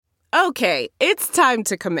Okay, it's time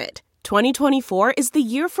to commit. 2024 is the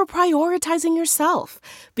year for prioritizing yourself.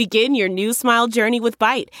 Begin your new smile journey with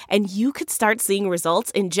Byte, and you could start seeing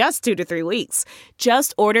results in just 2 to 3 weeks.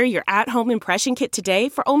 Just order your at-home impression kit today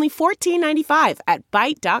for only $14.95 at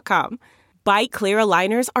Byte.com. Byte Clear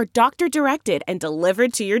aligners are doctor-directed and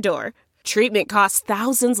delivered to your door. Treatment costs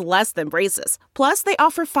thousands less than braces. Plus, they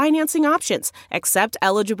offer financing options, accept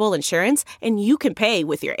eligible insurance, and you can pay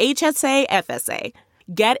with your HSA FSA.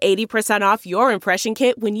 Get 80% off your impression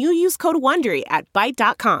kit when you use code WONDERY at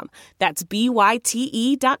Byte.com. That's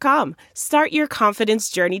BYTE.com. Start your confidence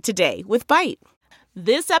journey today with Byte.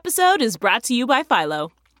 This episode is brought to you by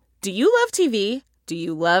Philo. Do you love TV? Do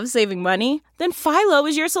you love saving money? Then Philo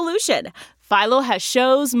is your solution. Philo has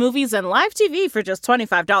shows, movies, and live TV for just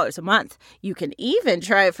 $25 a month. You can even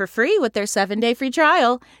try it for free with their 7-day free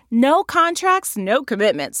trial. No contracts, no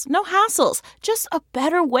commitments, no hassles, just a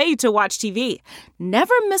better way to watch TV.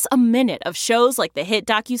 Never miss a minute of shows like the hit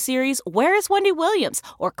docuseries Where is Wendy Williams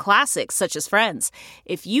or classics such as Friends.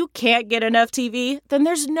 If you can't get enough TV, then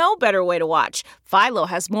there's no better way to watch. Philo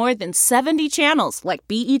has more than 70 channels like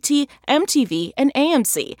BET, MTV, and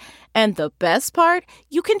AMC. And the best part?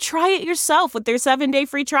 You can try it yourself with their 7-day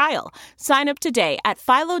free trial. Sign up today at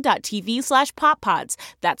philo.tv/poppods.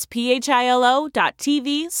 That's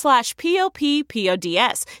philo.tv/POPPODS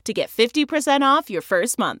to get 50% off your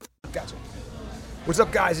first month. Gotcha. What's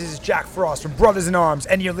up, guys? This is Jack Frost from Brothers in Arms,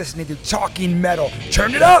 and you're listening to Talking Metal.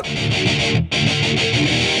 Turn it up!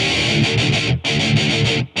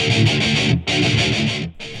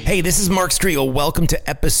 Hey, this is Mark Striegel. Welcome to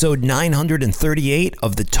episode 938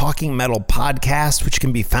 of the Talking Metal podcast, which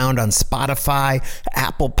can be found on Spotify,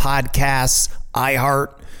 Apple Podcasts,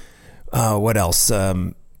 iHeart, what else?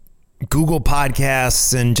 Google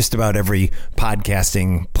Podcasts, and just about every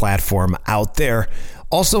podcasting platform out there.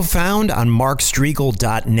 Also found on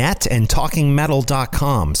markstriegel.net and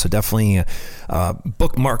talkingmetal.com. So definitely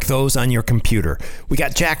bookmark those on your computer. We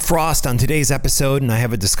got Jack Frost on today's episode, and I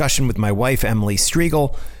have a discussion with my wife, Emily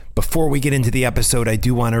Striegel. Before we get into the episode, I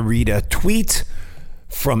do want to read a tweet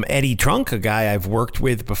from Eddie Trunk, a guy I've worked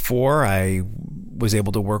with before. I was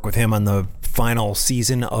able to work with him on the final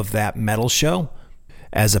season of that metal show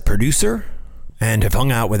as a producer, and have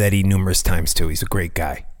hung out with Eddie numerous times too. He's a great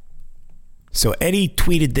guy. So Eddie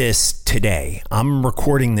tweeted this today. I'm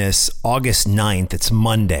recording this August 9th. It's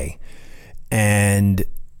Monday. And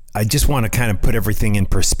I just want to kind of put everything in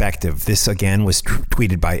perspective. This, again, was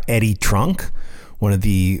tweeted by Eddie Trunk, one of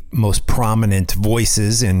the most prominent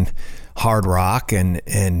voices in hard rock and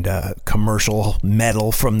commercial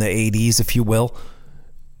metal from the 80s, if you will.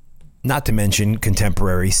 Not to mention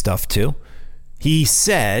contemporary stuff, too. He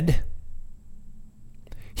said,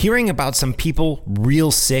 hearing about some people real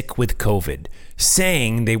sick with COVID,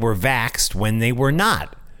 saying they were vaxxed when they were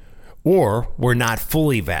not, or were not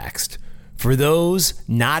fully vaxxed. For those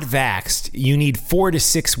not vaxxed, you need 4 to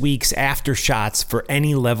 6 weeks after shots for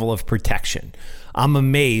any level of protection. I'm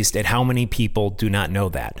amazed at how many people do not know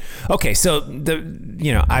that. Okay, so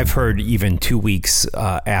I've heard even 2 weeks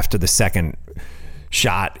after the second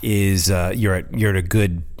shot is you're at a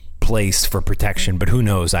good place for protection, but who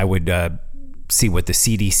knows? I would see what the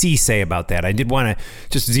CDC say about that. I did want to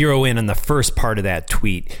just zero in on the first part of that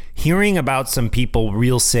tweet. Hearing about some people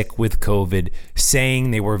real sick with COVID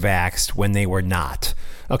saying they were vaxxed when they were not.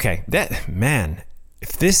 Okay,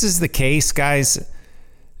 if this is the case, guys,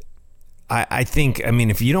 I think,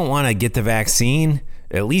 if you don't want to get the vaccine,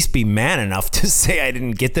 at least be man enough to say I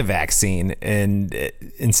didn't get the vaccine, and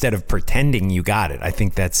instead of pretending you got it. I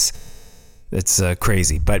think that's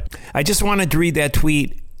crazy. But I just wanted to read that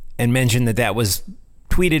tweet and mention that was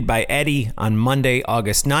tweeted by Eddie on Monday,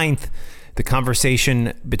 August 9th. The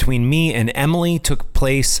conversation between me and Emily took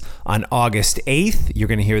place on August 8th. You're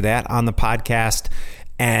going to hear that on the podcast.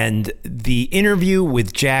 And the interview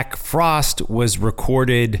with Jack Frost was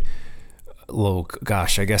recorded, I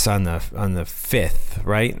guess on the 5th,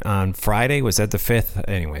 right? On Friday? Was that the 5th?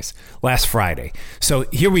 Anyways, last Friday. So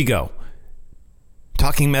here we go.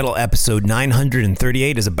 Talking Metal episode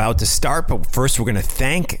 938 is about to start, but first we're going to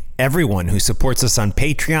thank everyone who supports us on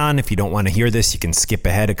Patreon. If you don't want to hear this, you can skip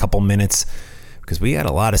ahead a couple minutes, because we got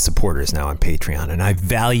a lot of supporters now on Patreon, and I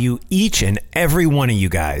value each and every one of you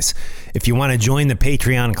guys. If you want to join the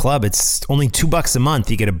Patreon club, it's only $2 a month.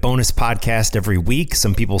 You get a bonus podcast every week.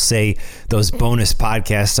 Some people say those bonus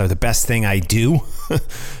podcasts are the best thing I do,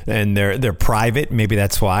 and they're private. Maybe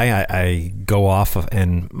that's why I go off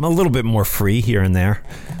and I'm a little bit more free here and there,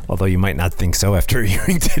 although you might not think so after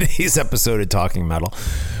hearing today's episode of Talking Metal.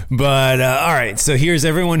 But all right, so here's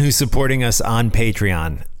everyone who's supporting us on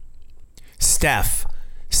Patreon. Steph,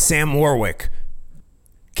 Sam Warwick,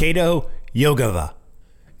 Kato Yogava,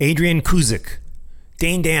 Adrian Kuzik,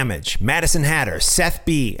 Dane Damage, Madison Hatter, Seth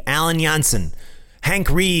B., Alan Janssen, Hank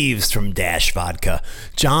Reeves from Dash Vodka,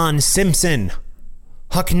 John Simpson,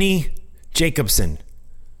 Huckney Jacobson,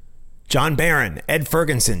 John Barron, Ed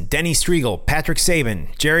Ferguson, Denny Striegel, Patrick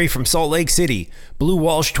Saban, Jerry from Salt Lake City, Blue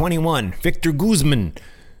Walsh 21, Victor Guzman,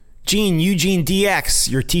 Gene Eugene DX.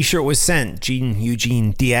 Your t-shirt was sent. Gene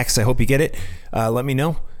Eugene DX. I hope you get it. Let me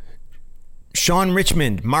know. Sean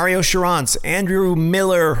Richmond, Mario Charance, Andrew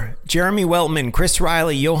Miller, Jeremy Weltman, Chris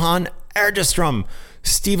Riley, Johan Erdestrom,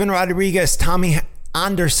 Stephen Rodriguez, Tommy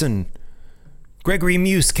Anderson, Gregory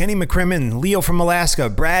Muse, Kenny McCrimmon, Leo from Alaska,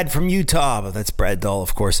 Brad from Utah. That's Brad Dahl,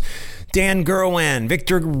 of course. Dan Gerwan,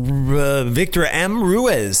 Victor M.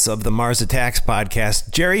 Ruiz of the Mars Attacks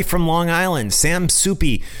podcast, Jerry from Long Island, Sam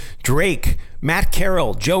Soupy, Drake, Matt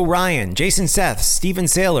Carroll, Joe Ryan, Jason Seth, Stephen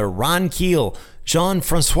Saylor, Ron Keel,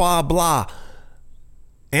 Jean-Francois Blas,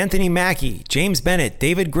 Anthony Mackey, James Bennett,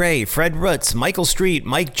 David Gray, Fred Rutz, Michael Street,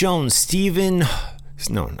 Mike Jones, Steve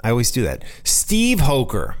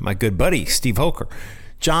Hoker, my good buddy, Steve Hoker,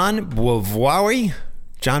 John Bavauri,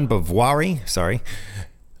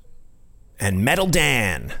 and Metal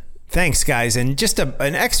Dan. Thanks, guys. And just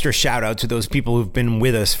an extra shout out to those people who've been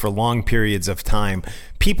with us for long periods of time.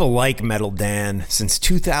 People like Metal Dan since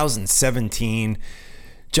 2017.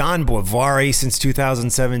 John Bavauri since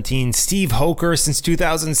 2017. Steve Hoker since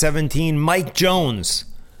 2017. Mike Jones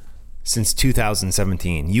since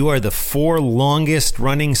 2017. You are the 4 longest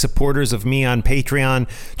running supporters of me on Patreon.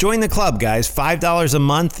 Join the club, guys. $5 a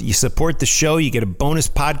month. You support the show. You get a bonus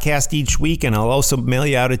podcast each week, and I'll also mail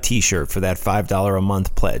you out a t-shirt for that $5 a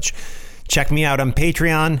month pledge. Check me out on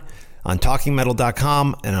Patreon, on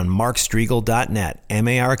TalkingMetal.com, and on MarkStriegel.net.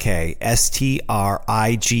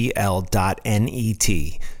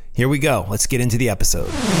 MarkStrigl.net. Here we go. Let's get into the episode.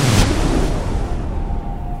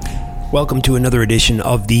 Welcome to another edition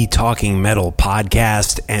of the Talking Metal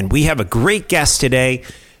podcast, and we have a great guest today,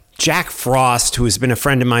 Jack Frost, who has been a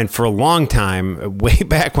friend of mine for a long time. Way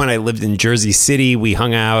back when I lived in Jersey City, we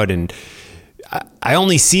hung out, and I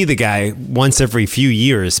only see the guy once every few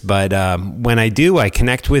years, but when I do, I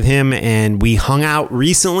connect with him, and we hung out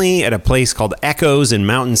recently at a place called Echoes in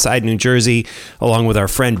Mountainside, New Jersey, along with our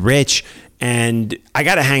friend Rich. And I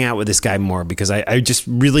got to hang out with this guy more because I just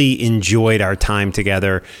really enjoyed our time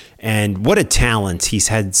together. And what a talent. He's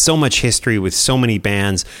had so much history with so many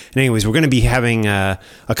bands. And anyways, we're going to be having a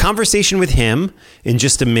conversation with him in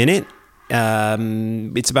just a minute.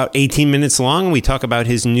 It's about 18 minutes long. We talk about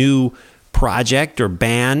his new project or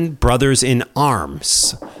band, Brothers in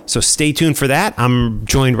Arms. So stay tuned for that. I'm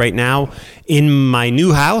joined right now in my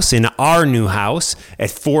new house, in our new house at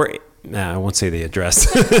 4... I won't say the address.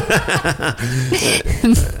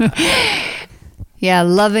 Yeah,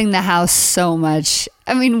 loving the house so much.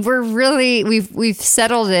 I mean, we've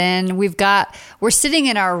settled in. We're sitting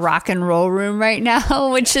in our rock and roll room right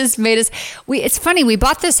now, which has made us. It's funny. We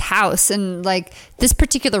bought this house, and like this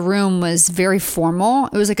particular room was very formal.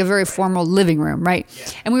 It was like a very formal living room, right?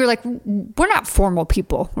 Yeah. And we were like, we're not formal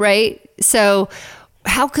people, right? So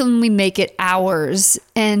how can we make it ours?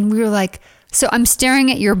 And we were like. So I'm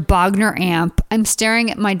staring at your Bogner amp. I'm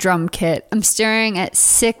staring at my drum kit. I'm staring at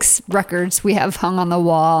 6 records we have hung on the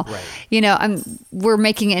wall. Right. You know, we're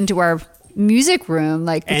making it into our music room,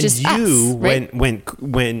 like which is us. And you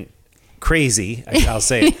went crazy, I'll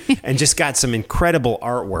say, and just got some incredible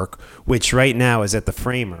artwork, which right now is at the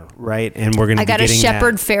Framer, right? And we're going to. I got a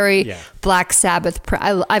Shepard Fairey Black Sabbath.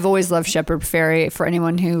 I've always loved Shepard Fairey. For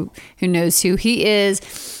anyone who knows who he is.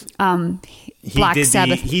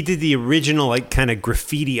 He did the original like kind of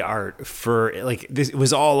graffiti art for like this. It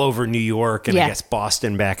was all over New York and I guess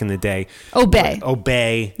Boston back in the day.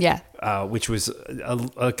 Obey. Yeah. Which was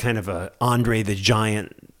a kind of a Andre the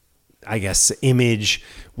Giant, I guess, image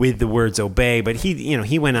with the words obey. But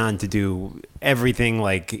he went on to do everything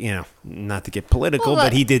like, not to get political,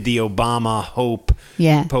 but he did the Obama Hope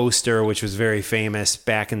poster, which was very famous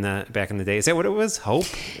back in the day. Is that what it was? Hope?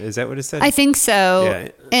 Is that what it said? I think so. Yeah.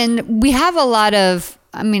 And we have a lot of,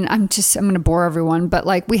 I mean, I'm going to bore everyone, but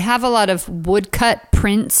like we have a lot of woodcut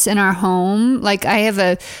prints in our home. Like I have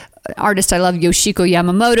an artist I love, Yoshiko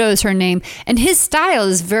Yamamoto is her name, and his style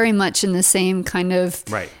is very much in the same kind of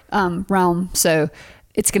realm. So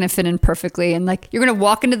it's going to fit in perfectly. And like, you're going to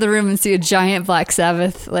walk into the room and see a giant Black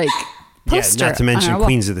Sabbath, like poster. Yeah, not to mention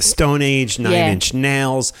Queens of the Stone Age, Nine Inch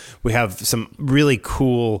Nails. We have some really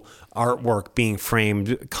cool artwork being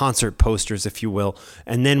framed, concert posters, if you will.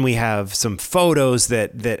 And then we have some photos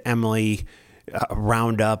that Emily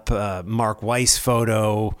round up, Mark Weiss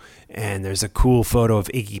photo, and there's a cool photo of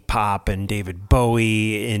Iggy Pop and David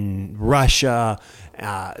Bowie in Russia.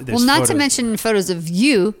 There's not to photos- mention photos of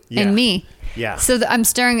you Yeah. and me. Yeah. So I'm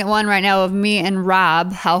staring at one right now of me and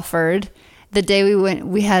Rob Halford. The day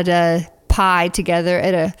we had a pie together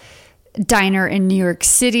at a diner in New York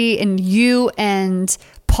City, and you and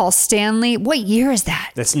Paul Stanley. What year is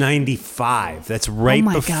that? That's 95. That's right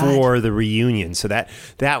my before the reunion. So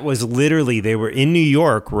that was literally, they were in New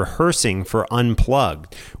York rehearsing for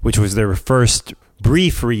Unplugged, which was their first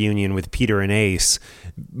brief reunion with Peter and Ace.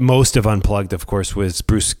 Most of Unplugged, of course, was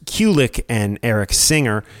Bruce Kulick and Eric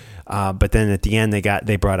Singer. But then at the end,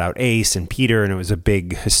 they brought out Ace and Peter, and it was a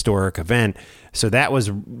big historic event. So that was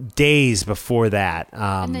days before that.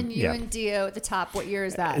 And then you and Dio at the top. What year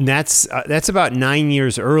is that? And that's about 9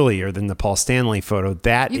 years earlier than the Paul Stanley photo.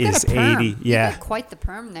 That You is got a perm. 80. Yeah, You got quite the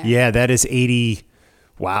perm there. yeah, that is 80.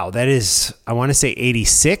 Wow, that is, I want to say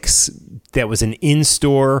 86. That was an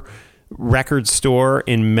in-store record store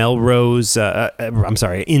in Melrose.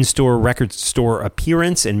 In-store record store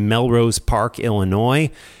appearance in Melrose Park, Illinois.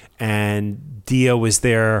 And Dio was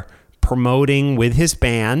there promoting with his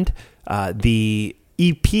band the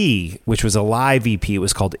EP, which was a live EP. It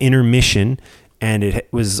was called Intermission, and it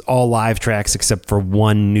was all live tracks except for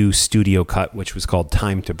one new studio cut, which was called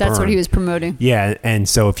Time to Burn. That's what he was promoting. Yeah, and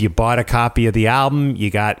so if you bought a copy of the album, you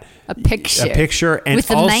got A picture. and With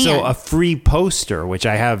the also man. a free poster, which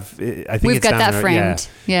I have. I think We've it's got down that there. framed.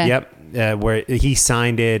 Yeah. Yep. Where he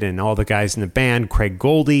signed it, and all the guys in the band: Craig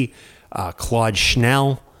Goldie, Claude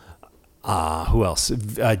Schnell. Who else?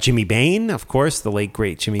 Jimmy Bain, of course, the late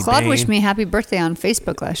great Jimmy Bain. Claude wished me happy birthday on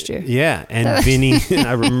Facebook last year. Yeah, and Vinny,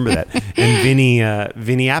 I remember that, and Vinny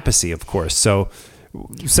Appice, of course. So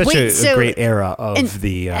such a great era of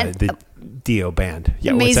the Dio band.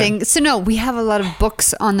 Yeah, what's that? Amazing. So no, we have a lot of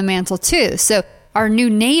books on the mantle too. So our new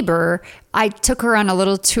neighbor, I took her on a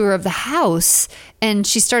little tour of the house, and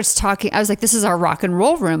she starts talking. I was like, this is our rock and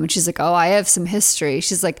roll room. And she's like, oh, I have some history.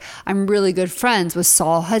 She's like, I'm really good friends with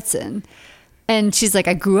Saul Hudson. And she's like,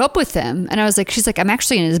 I grew up with him. And I was like, she's like, I'm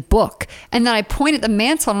actually in his book. And then I point at the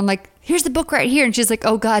mantle and I'm like, here's the book right here. And she's like,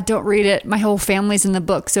 oh God, don't read it. My whole family's in the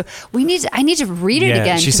book. So I need to read it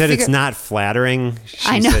again. She said it's not flattering.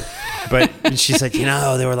 I know. But she said,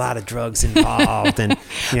 there were a lot of drugs involved. And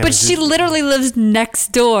but she literally lives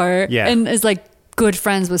next door and is like good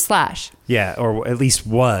friends with Slash. Yeah, or at least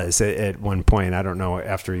was at one point. I don't know.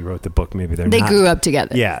 After he wrote the book, maybe they grew up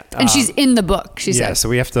together. Yeah, and she's in the book. She said. So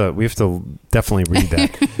we have to definitely read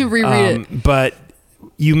that. Reread it. But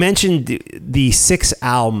you mentioned the 6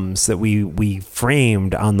 albums that we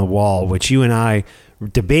framed on the wall, which you and I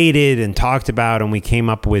debated and talked about, and we came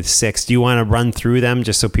up with 6. Do you want to run through them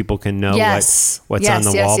just so people can know what's on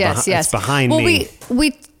the wall? Yes. It's behind me.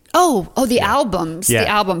 The albums. Yeah. The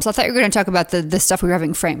albums. I thought you were going to talk about the stuff we were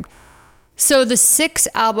having framed. So the 6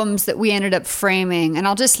 albums that we ended up framing, and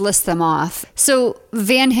I'll just list them off. So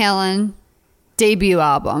Van Halen debut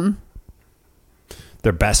album.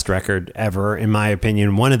 Their best record ever, in my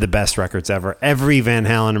opinion. One of the best records ever. Every Van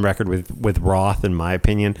Halen record with Roth, in my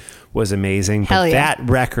opinion, was amazing. Hell but yeah. that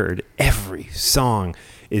record, every song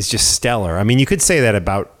is just stellar. I mean, you could say that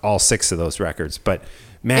about all 6 of those records, but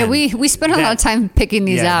man, Yeah, we spent a lot of time picking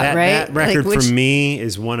these out, right? That record Like, for me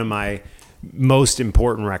is one of my most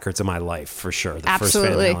important records of my life, for sure. The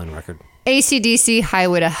Absolutely. first Van Halen record. AC/DC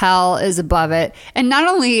Highway to Hell is above it. And not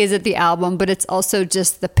only is it the album, but it's also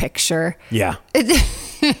just the picture. Yeah.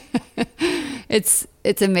 It's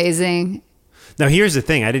amazing. Now, here's the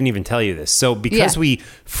thing. I didn't even tell you this. So because Yeah. we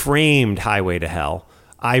framed Highway to Hell,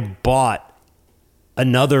 I bought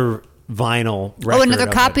another vinyl record. another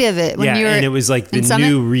copy of it when you were and it was like the in Summit?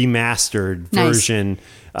 new remastered Nice. version.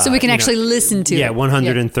 So we can actually listen to it.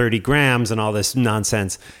 130 grams and all this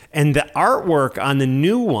nonsense. And the artwork on the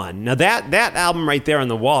new one, now that album right there on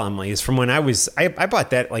the wall, Emily, is from when I bought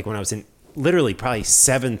that like when I was in literally probably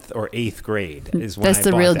 7th or 8th grade is when That's I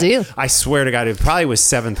the bought real that. deal. I swear to God, it probably was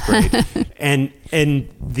 7th grade. and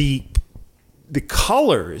the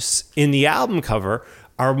colors in the album cover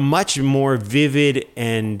are much more vivid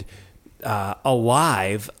and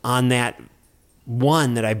alive on that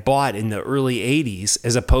one that I bought in the early 80s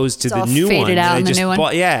as opposed to It's the all new one faded that out I in the just new one?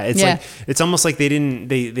 bought. Yeah, it's Yeah. like it's almost like they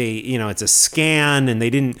it's a scan and they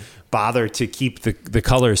didn't bother to keep the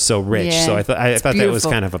colors so rich. Yeah, So I thought that was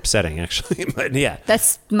beautiful. kind of upsetting actually. But yeah.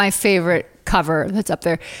 That's my favorite cover that's up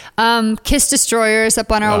there. Kiss Destroyer is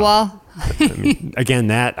up on our Wow. wall. I mean, again,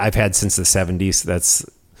 that I've had since the 70s.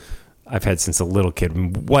 I've had since a little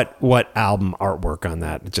kid. What album artwork on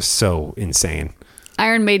that? Just so insane.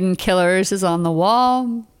 Iron Maiden Killers is on the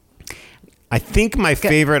wall. I think my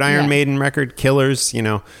favorite Iron yeah. Maiden record, Killers,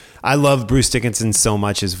 I love Bruce Dickinson so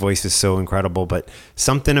much. His voice is so incredible, but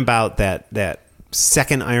something about that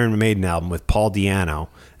second Iron Maiden album with Paul Di'Anno.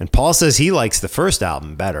 And Paul says he likes the first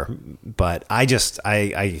album better, but I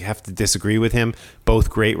have to disagree with him. Both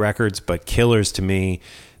great records, but killers to me.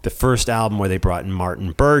 The first album where they brought in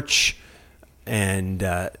Martin Birch, and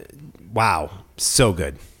wow, so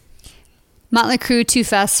good. Motley Crue, Too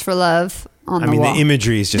Fast for Love on the wall. The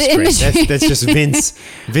imagery is just great. That's just Vince.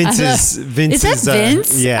 Vince's. Is that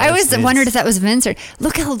Vince? Yeah. I always wondered if that was Vince. Or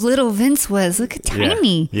look how little Vince was. Look at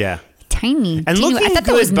tiny. Yeah. Tiny. And looking I thought good,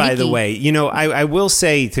 that was by Mickey. the way. You know, I will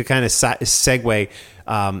say, to kind of segue,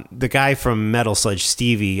 the guy from Metal Sledge,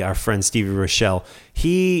 Stevie, our friend Stevie Rochelle,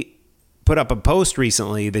 he put up a post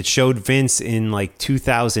recently that showed Vince in like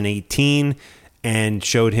 2018 and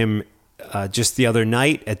showed him just the other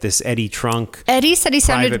night at this Eddie Trunk. Eddie said he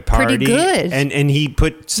sounded pretty good. And he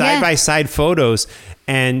put side-by-side photos.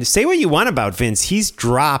 And say what you want about Vince, he's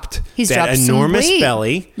dropped that enormous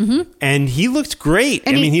belly, and he looked great.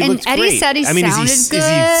 And he looked Eddie great. said he sounded good.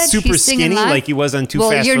 Is he super skinny like he was on Too Fast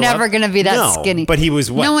for Love? Well, you're never going to be that skinny. But he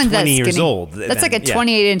was, no one's 20 that years skinny. old. That's like a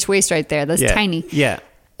 28-inch waist right there. That's tiny. Yeah.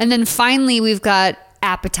 And then finally, we've got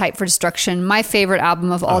Appetite for Destruction, my favorite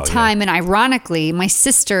album of all time. Yeah. And ironically, my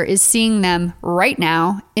sister is seeing them right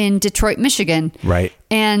now in Detroit, Michigan. Right.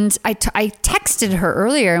 And I texted her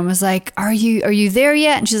earlier and was like, are you there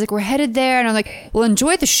yet? And she's like, we're headed there. And I'm like, well,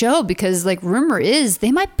 enjoy the show, because like rumor is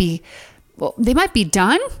they might be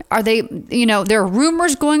done. Are they, there are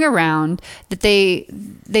rumors going around that they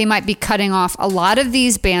might be cutting off. A lot of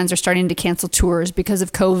these bands are starting to cancel tours because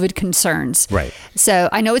of COVID concerns. Right. So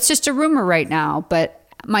I know it's just a rumor right now, but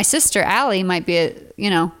my sister Allie might be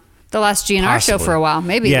the last GNR show for a while.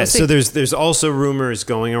 Maybe. Yeah. We'll see. So there's also rumors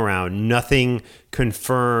going around, nothing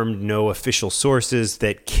confirmed, no official sources,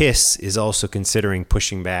 that Kiss is also considering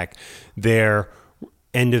pushing back their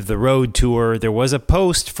End of the Road tour. There was a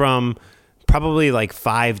post from probably like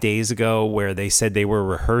 5 days ago where they said they were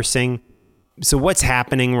rehearsing. So what's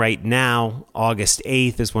happening right now, August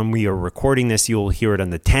 8th is when we are recording this. You'll hear it on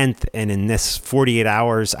the 10th. And in this 48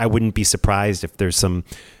 hours, I wouldn't be surprised if there's some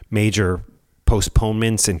major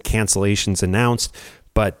postponements and cancellations announced.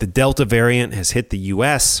 But the Delta variant has hit the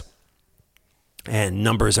U.S. and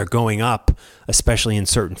numbers are going up, especially in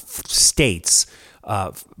certain states.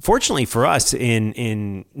 Fortunately for us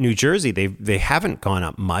in New Jersey, they haven't gone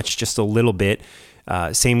up much, just a little bit.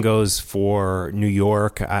 Same goes for New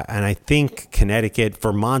York, and I think Connecticut.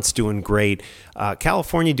 Vermont's doing great.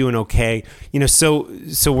 California doing okay. So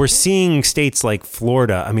we're seeing states like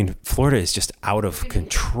Florida. I mean, Florida is just out of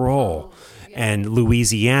control, and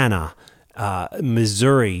Louisiana,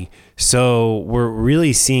 Missouri. So we're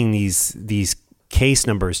really seeing these case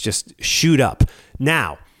numbers just shoot up.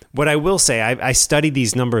 Now, what I will say, I study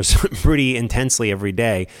these numbers pretty intensely every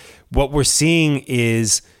day. What we're seeing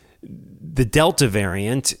is the Delta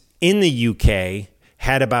variant in the UK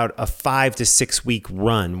had about a 5 to 6 week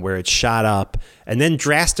run where it shot up and then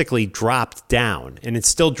drastically dropped down. And it's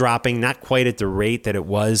still dropping, not quite at the rate that it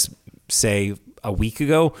was, say, a week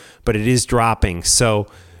ago, but it is dropping. So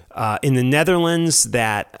in the Netherlands,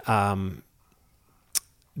 that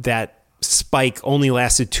spike only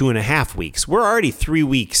lasted 2.5 weeks. We're already 3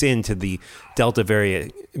 weeks into the Delta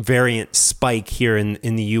variant spike here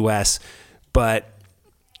in the U.S., but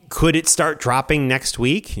could it start dropping next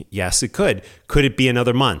week? Yes, it could. Could it be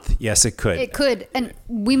another month? Yes, it could. It could. And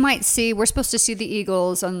we're supposed to see the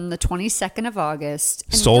Eagles on the 22nd of August.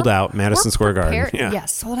 And sold out, Madison Square Garden. Yeah,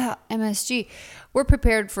 sold out, MSG. We're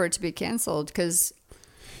prepared for it to be canceled because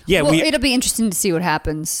it'll be interesting to see what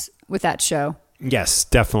happens with that show. Yes,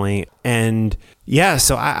 definitely. And yeah,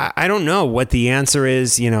 so I don't know what the answer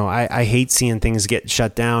is. I hate seeing things get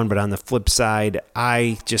shut down, but on the flip side,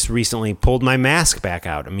 I just recently pulled my mask back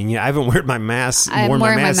out. I mean, I haven't worn my mask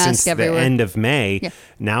since everywhere. The end of May. Yeah.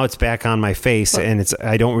 Now it's back on my face, and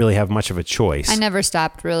I don't really have much of a choice. I never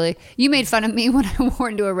stopped, really. You made fun of me when I wore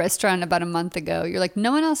into a restaurant about a month ago. You're like,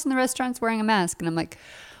 no one else in the restaurant's wearing a mask. And I'm like,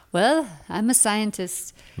 well, I'm a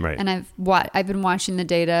scientist. Right. And I've been watching the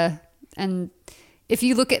data. And if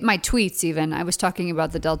you look at my tweets, even, I was talking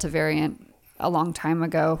about the Delta variant a long time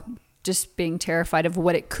ago, just being terrified of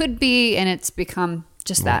what it could be, and it's become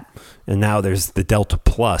just that. And now there's the Delta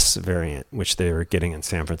Plus variant, which they were getting in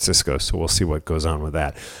San Francisco, so we'll see what goes on with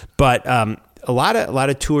that. But a lot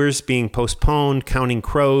of tours being postponed. Counting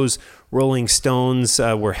Crows, Rolling Stones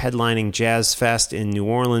were headlining Jazz Fest in New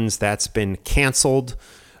Orleans. That's been canceled.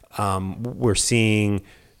 We're seeing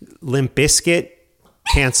Limp Bizkit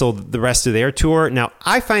canceled the rest of their tour. Now,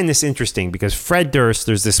 I find this interesting because Fred Durst,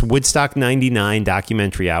 there's this Woodstock 99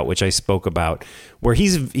 documentary out, which I spoke about, where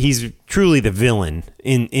he's truly the villain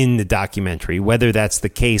in the documentary. Whether that's the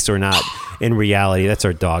case or not in reality, that's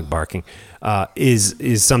our dog barking,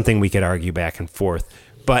 is something we could argue back and forth.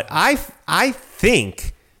 But I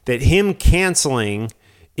think that him canceling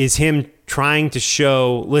is him trying to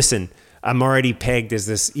show, listen, I'm already pegged as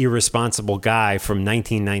this irresponsible guy from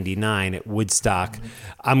 1999 at Woodstock.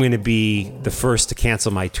 I'm going to be the first to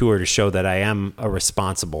cancel my tour to show that I am a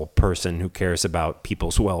responsible person who cares about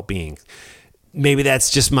people's well-being. Maybe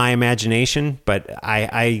that's just my imagination, but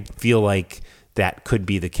I feel like that could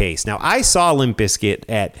be the case. Now, I saw Limp Bizkit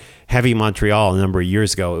at Heavy Montreal a number of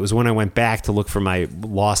years ago. It was when I went back to look for my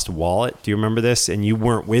lost wallet. Do you remember this? And you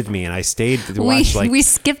weren't with me, and I stayed to watch we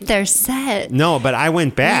skipped their set. No, but I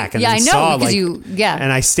went back and I know, saw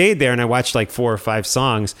and I stayed there and I watched like 4 or 5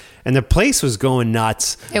 songs, and the place was going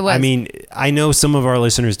nuts. It was. I mean, I know some of our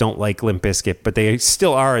listeners don't like Limp Bizkit, but they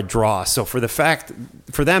still are a draw. So for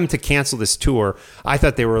them to cancel this tour, I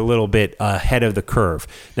thought they were a little bit ahead of the curve.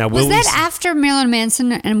 Now, was that after Marilyn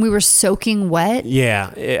Manson and we were soaking wet?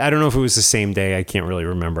 Yeah, I don't know if it was the same day. I can't really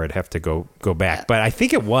remember. I'd have to go back, but I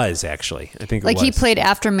think it was actually. I think it was. Like he played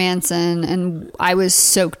after Manson, and I was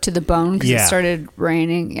soaked to the bone because it started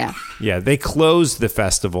raining. Yeah. Yeah, they closed the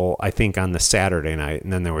festival, I think, on the Saturday night,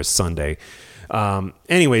 and then there was Sunday.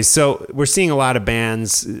 Anyways, so we're seeing a lot of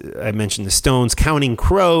bands. I mentioned the Stones. Counting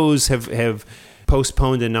Crows have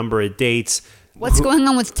postponed a number of dates. What's going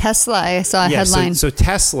on with Tesla? I saw a headline. So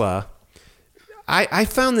Tesla, I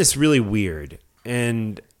found this really weird,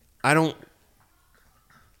 and I don't...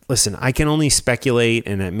 Listen, I can only speculate,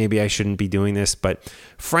 and maybe I shouldn't be doing this, but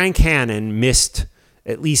Frank Hannon missed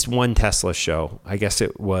at least one Tesla show. I guess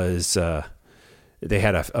it was, they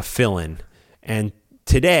had a fill-in. And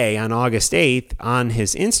today, on August 8th, on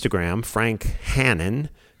his Instagram, Frank Hannon,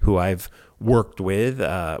 who I've worked with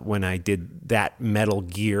when I did that Metal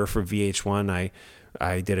Gear for VH1,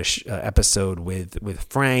 I did a episode with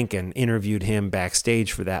Frank and interviewed him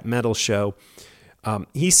backstage for that metal show.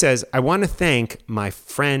 He says, I want to thank my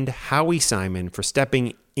friend Howie Simon for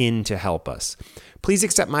stepping in to help us. Please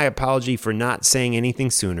accept my apology for not saying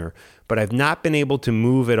anything sooner, but I've not been able to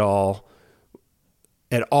move at all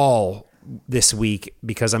this week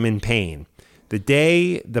because I'm in pain. The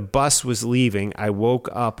day the bus was leaving, I woke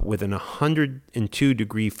up with an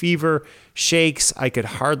 102-degree fever, shakes, I could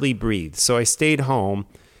hardly breathe. So I stayed home,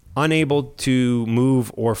 unable to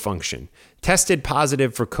move or function. Tested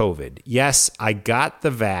positive for COVID. Yes, I got the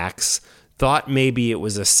vax. Thought maybe it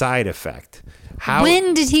was a side effect.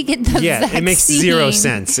 When did he get the vaccine? Yeah, it makes zero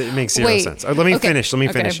sense. It makes zero sense. Let me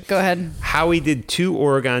finish. Go ahead. Howie did 2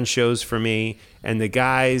 Oregon shows for me, and the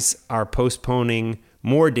guys are postponing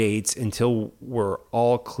more dates until we're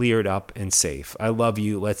all cleared up and safe. I love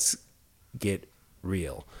you. Let's get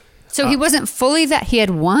real. So he wasn't fully that he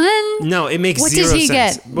had one? No, it makes what zero does he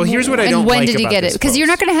sense. Get? Well, here's what I don't like about this. And when did he get it? Because you're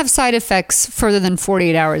not going to have side effects further than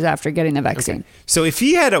 48 hours after getting the vaccine. Okay. So if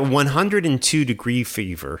he had a 102-degree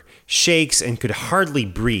fever, shakes, and could hardly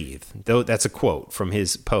breathe, though that's a quote from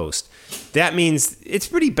his post, that means it's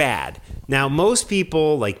pretty bad. Now, most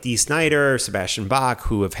people like Dee Snider, Sebastian Bach,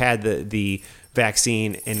 who have had the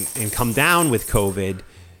vaccine and come down with COVID,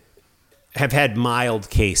 have had mild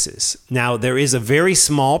cases. Now, there is a very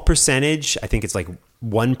small percentage, I think it's like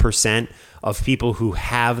 1% of people who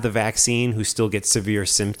have the vaccine who still get severe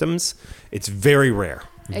symptoms. It's very rare.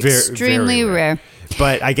 Extremely very rare.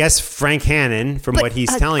 But I guess Frank Hannon, from what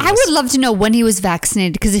he's telling us... I would love to know when he was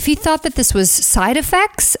vaccinated, because if he thought that this was side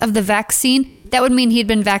effects of the vaccine, that would mean he'd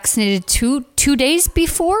been vaccinated two days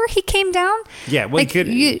before he came down. Yeah, well,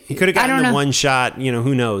 he could have gotten the one shot,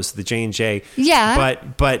 who knows, the J&J. Yeah.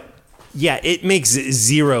 But yeah, it makes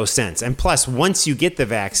zero sense. And plus, once you get the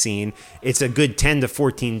vaccine, it's a good 10 to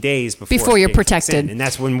 14 days before you're protected. And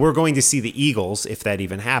that's when we're going to see the Eagles, if that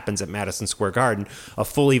even happens at Madison Square Garden, a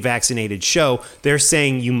fully vaccinated show. They're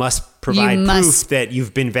saying you must provide proof that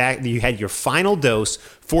you've been you had your final dose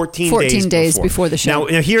 14 days before the show.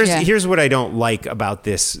 Now here's what I don't like about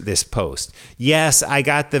this post. Yes, I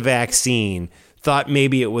got the vaccine. Thought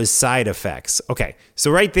maybe it was side effects. Okay, so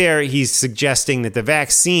right there, he's suggesting that the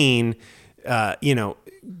vaccine,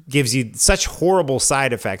 gives you such horrible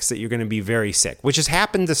side effects that you're going to be very sick, which has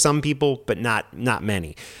happened to some people, but not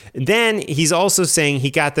many. And then he's also saying he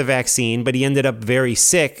got the vaccine, but he ended up very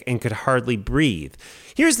sick and could hardly breathe.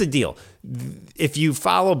 Here's the deal. If you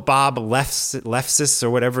follow Bob Lefsis or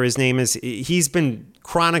whatever his name is, he's been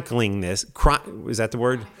chronicling this. Is that the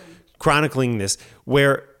word? chronicling this,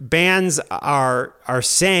 where bands are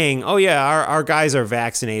saying, oh yeah, our guys are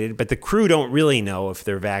vaccinated, but the crew don't really know if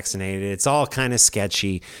they're vaccinated. It's all kind of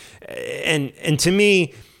sketchy. And to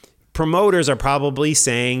me, promoters are probably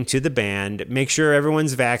saying to the band, make sure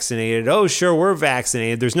everyone's vaccinated. Oh, sure, we're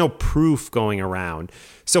vaccinated. There's no proof going around.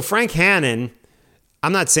 So Frank Hannon,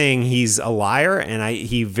 I'm not saying he's a liar, and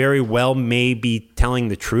he very well may be telling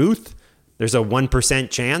the truth. There's a 1%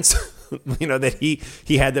 chance, that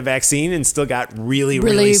he had the vaccine and still got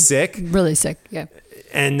really sick. Really sick, yeah.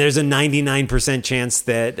 And there's a 99% chance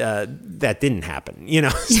that that didn't happen.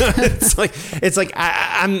 So it's like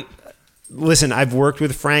I'm. Listen, I've worked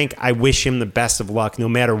with Frank. I wish him the best of luck, no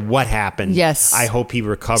matter what happened. Yes. I hope he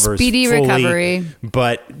recovers speedy fully. Recovery.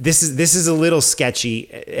 But this is a little sketchy,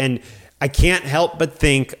 and I can't help but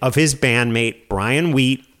think of his bandmate Brian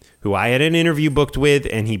Wheat, who I had an interview booked with,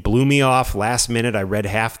 and he blew me off last minute. I read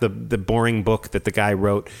half the boring book that the guy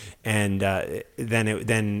wrote, and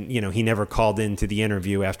then he never called into the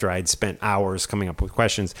interview after I'd spent hours coming up with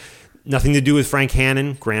questions. Nothing to do with Frank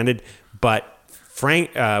Hannon, granted, but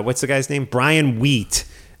Frank, what's the guy's name? Brian Wheat.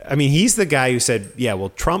 I mean, he's the guy who said, yeah, well,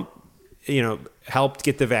 Trump, helped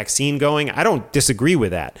get the vaccine going. I don't disagree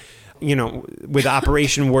with that, with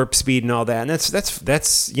Operation Warp Speed and all that. And that's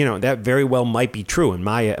that very well might be true in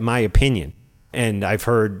my opinion. And I've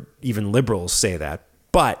heard even liberals say that.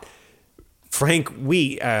 But Brian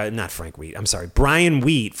Wheat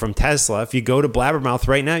from Tesla, if you go to Blabbermouth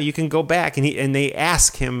right now, you can go back and they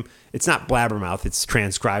ask him, it's not Blabbermouth, it's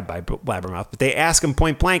transcribed by Blabbermouth, but they ask him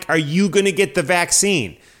point blank, are you going to get the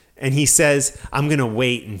vaccine? And he says, I'm going to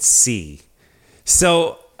wait and see.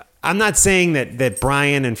 So I'm not saying that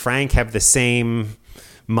Brian and Frank have the same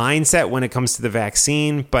mindset when it comes to the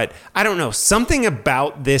vaccine, but I don't know. Something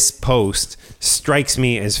about this post strikes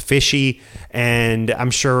me as fishy, and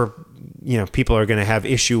I'm sure people are going to have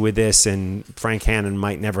issue with this, and Frank Hannon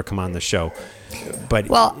might never come on the show. But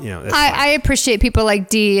I appreciate people like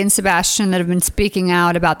Dee and Sebastian that have been speaking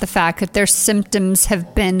out about the fact that their symptoms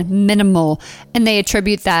have been minimal, and they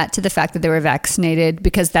attribute that to the fact that they were vaccinated,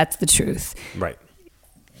 because that's the truth.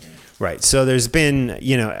 Right. So there's been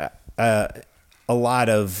a lot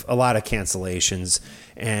of cancellations,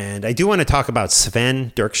 and I do want to talk about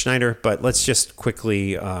Sven Dirkschneider, but let's just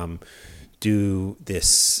quickly do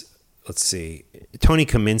this. Let's see. Tony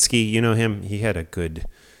Kaminsky, you know him? He had a good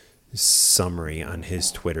summary on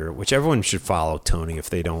his Twitter, which everyone should follow Tony if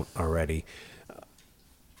they don't already.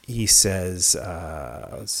 He says,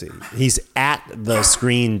 let's see. He's at the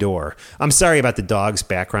screen door. I'm sorry about the dog's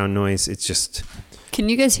background noise. It's just... Can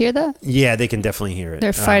you guys hear that? Yeah, they can definitely hear it.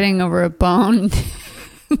 They're fighting over a bone.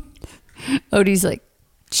 Odie's like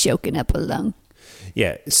choking up a lung.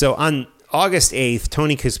 Yeah. So on August 8th,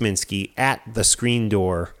 Tony Kosminski at the screen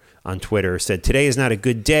door on Twitter said, today is not a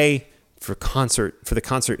good day for the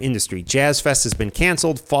concert industry. Jazz Fest has been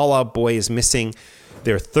canceled. Fall Out Boy is missing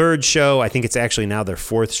their third show. I think it's actually now their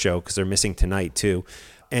fourth show because they're missing tonight too.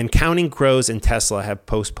 And Counting Crows and Tesla have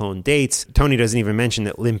postponed dates. Tony doesn't even mention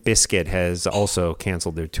that Limp Bizkit has also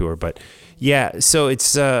canceled their tour. But yeah, so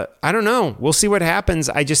it's, I don't know. We'll see what happens.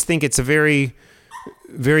 I just think it's a very,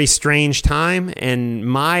 very strange time. And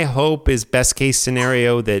my hope is best case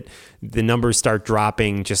scenario that the numbers start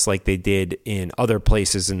dropping just like they did in other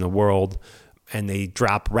places in the world. And they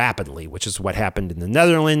drop rapidly, which is what happened in the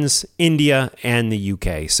Netherlands, India, and the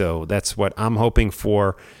UK. So that's what I'm hoping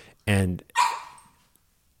for. And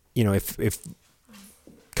if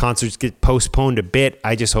concerts get postponed a bit,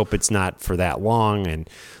 I just hope it's not for that long. And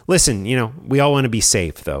listen, we all want to be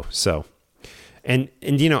safe though. So, and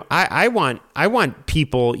I want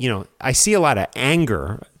people, I see a lot of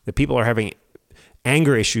anger that people are having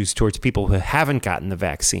anger issues towards people who haven't gotten the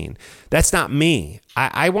vaccine. That's not me.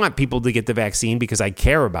 I want people to get the vaccine because I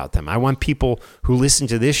care about them. I want people who listen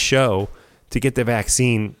to this show to get the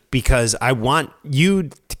vaccine because I want you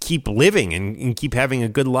to keep living and keep having a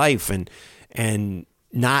good life and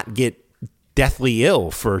not get deathly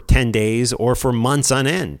ill for 10 days or for months on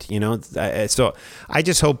end, So I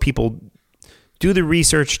just hope people do the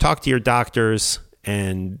research, talk to your doctors,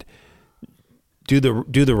 and do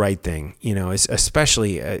the right thing,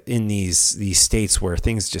 especially in these states where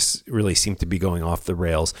things just really seem to be going off the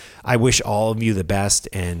rails. I wish all of you the best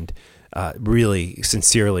and really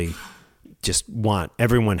sincerely just want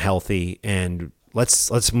everyone healthy, and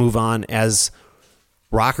let's move on as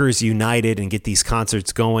rockers united and get these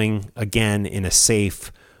concerts going again in a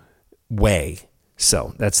safe way.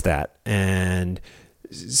 So that's that. And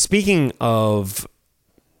speaking of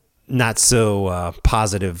not so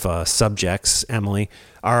positive subjects, Emily.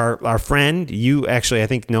 Our friend, you actually, I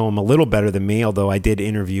think, know him a little better than me, although I did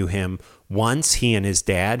interview him once, he and his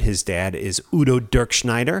dad. His dad is Udo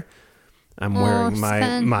Dirkschneider. I'm wearing my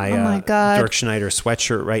Dirkschneider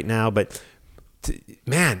sweatshirt right now, but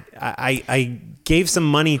man, I gave some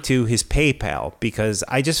money to his PayPal because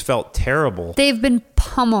I just felt terrible. They've been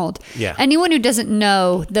pummeled. Yeah. Anyone who doesn't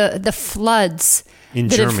know the floods in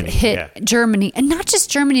that Germany have hit Germany, and not just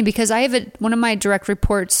Germany, because I have one of my direct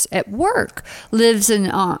reports at work lives in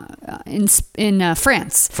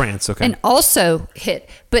France. France, okay. And also hit,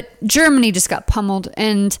 but Germany just got pummeled,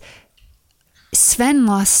 and Sven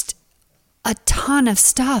lost a ton of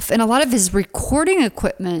stuff and a lot of his recording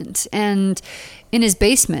equipment and in his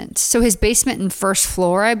basement. So his basement and first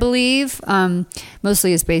floor, I believe,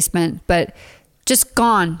 mostly his basement, but just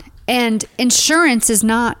gone. And insurance is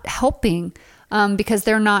not helping because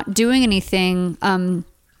they're not doing anything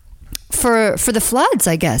for the floods,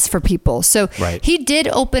 I guess, for people. So He did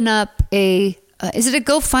open up is it a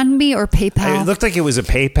GoFundMe or PayPal? It looked like it was a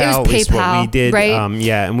PayPal. It was PayPal, what we did. right?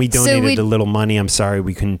 And we donated a little money. I'm sorry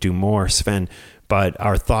we couldn't do more, Sven. But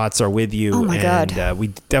our thoughts are with you. Oh, my God. We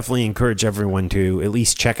definitely encourage everyone to at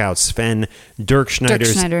least check out Sven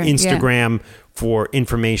Dirkschneider's Instagram for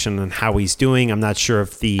information on how he's doing. I'm not sure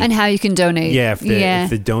if and how you can donate. Yeah, if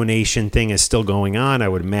the donation thing is still going on, I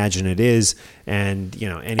would imagine it is. And,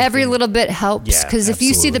 every little bit helps, because if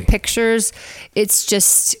you see the pictures, it's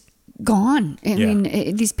just gone. I mean,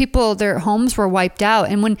 these people, their homes were wiped out.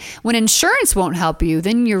 And when insurance won't help you,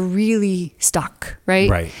 then you're really stuck, right?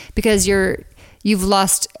 Right. Because you've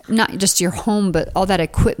lost not just your home, but all that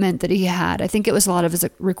equipment that he had. I think it was a lot of his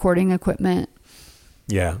recording equipment.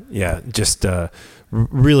 Yeah. Just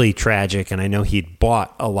really tragic. And I know he'd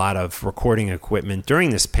bought a lot of recording equipment during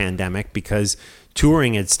this pandemic because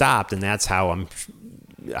touring had stopped, and that's how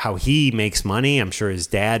he makes money. I'm sure his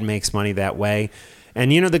dad makes money that way. And,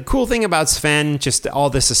 the cool thing about Sven, just all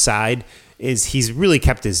this aside, is he's really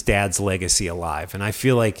kept his dad's legacy alive. And I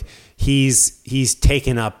feel like he's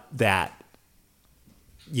taken up that,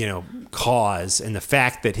 cause, and the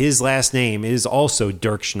fact that his last name is also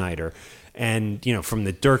Dirkschneider. And, from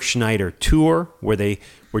the Dirkschneider tour, where they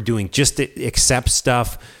were doing just accept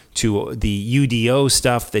stuff, to the UDO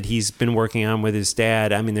stuff that he's been working on with his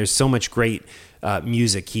dad. I mean, there's so much great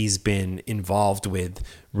music he's been involved with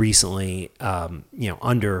recently,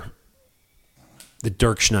 under the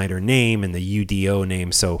Dirkschneider name and the UDO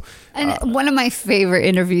name. So, and one of my favorite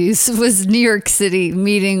interviews was New York City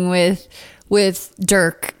meeting with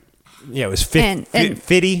Dirk. Yeah, it was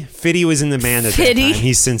Fitty. Fitty was in the band at that time.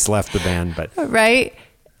 He's since left the band, but right.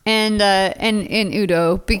 And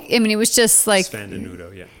Udo. I mean, it was just like Sven and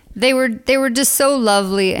Udo. Yeah. They were just so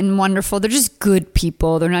lovely and wonderful. They're just good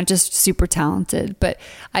people. They're not just super talented, but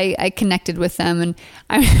I connected with them. And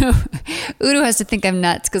I know Udo has to think I'm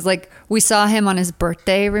nuts because we saw him on his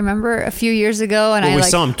birthday, remember, a few years ago. And we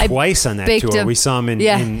saw him twice on that tour. We saw him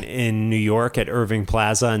in New York at Irving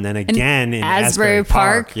Plaza, and then again in Asbury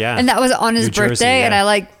Park. Yeah. And that was on his birthday. Jersey, yeah. And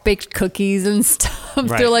I baked cookies and stuff.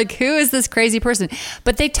 Right. They're like, who is this crazy person?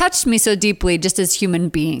 But they touched me so deeply just as human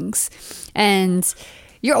beings. And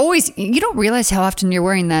you don't realize how often you're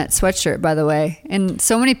wearing that sweatshirt, by the way. And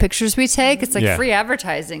so many pictures we take, it's free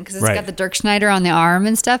advertising because it's got the Dirkschneider on the arm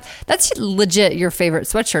and stuff. That's legit your favorite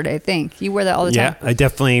sweatshirt, I think. You wear that all the time. Yeah, I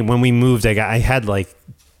definitely, when we moved, I had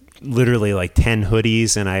literally 10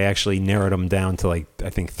 hoodies, and I actually narrowed them down to I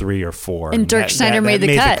think 3 or 4. And Dirkschneider made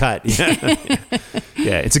the cut.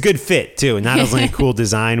 Yeah, it's a good fit too. Not only a cool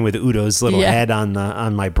design with Udo's little head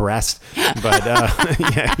on my breast, but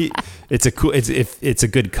it's a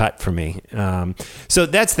good cut for me. So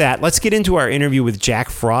that's that. Let's get into our interview with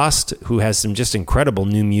Jack Frost, who has some just incredible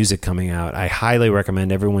new music coming out. I highly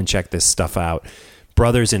recommend everyone check this stuff out.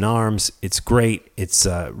 Brothers in Arms, it's great. It's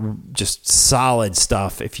just solid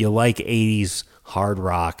stuff. If you like 80s hard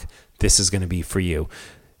rock, this is going to be for you.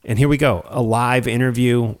 And here we go. A live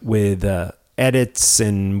interview with edits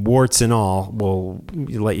and warts and all. We'll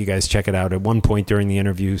let you guys check it out. At one point during the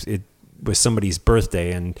interview, it was somebody's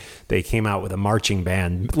birthday, and they came out with a marching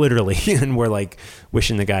band, literally, and we're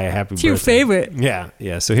wishing the guy a happy birthday. It's your favorite.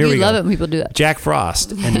 Yeah. So here we go. You love it when people do that. Jack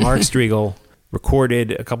Frost and Mark Strigl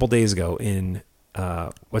recorded a couple days ago in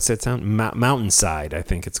what's that sound? Mountainside, I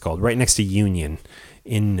think it's called, right next to Union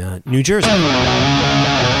in New Jersey.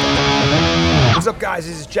 What's up, guys?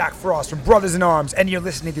 This is Jack Frost from Brothers in Arms, and you're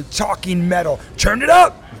listening to Talking Metal. Turn it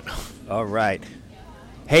up! All right.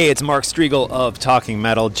 Hey, it's Mark Strigl of Talking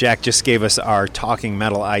Metal. Jack just gave us our Talking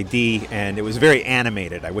Metal ID, and it was very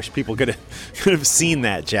animated. I wish people could have seen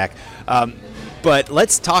that, Jack. But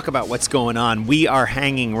let's talk about what's going on. We are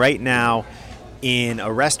hanging right now in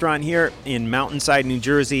a restaurant here in Mountainside, New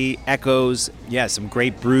Jersey, Echoes. Yeah, some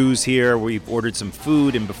great brews here. We've ordered some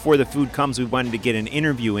food, and before the food comes, we wanted to get an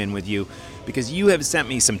interview in with you because you have sent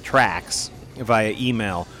me some tracks via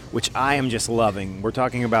email, which I am just loving. We're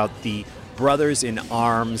talking about the Brothers in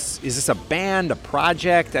Arms. Is this a band, a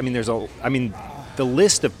project? I mean, the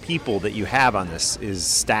list of people that you have on this is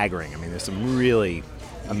staggering. I mean, there's some really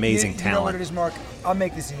amazing talent. You know what it is, Mark? I'll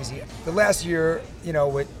make this easy. The last year,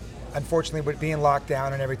 unfortunately, with being locked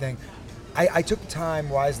down and everything, I took the time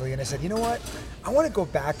wisely and I said, you know what? I want to go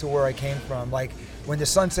back to where I came from, like when the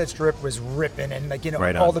Sunset Strip was ripping and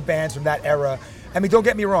right all the bands from that era. I mean, don't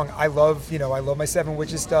get me wrong. I love my Seven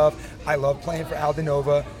Witches stuff. I love playing for Aldo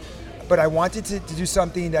Nova, but I wanted to do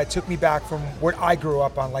something that took me back from what I grew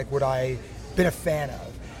up on, like what I've been a fan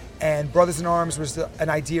of. And Brothers in Arms was an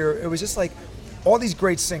idea. It was just like all these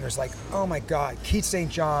great singers, like, oh my God, Keith St.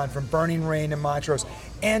 John from Burning Rain and Montrose,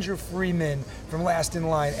 Andrew Freeman from Last in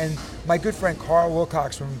Line, and my good friend Carl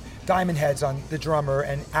Wilcox from Diamond Heads on the drummer,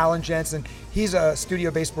 and Alan Jensen, he's a studio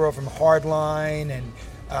bass pro from Hardline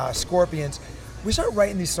and Scorpions. We started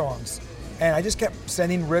writing these songs, and I just kept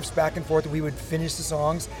sending riffs back and forth, and we would finish the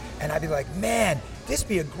songs, and I'd be like, man, this would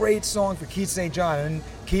be a great song for Keith St. John. And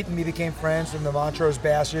Keith and me became friends from the Montrose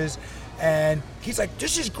Bashes. And he's like,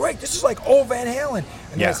 this is great. This is like old Van Halen.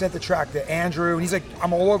 And then I sent the track to Andrew, and he's like,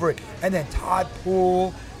 I'm all over it. And then Todd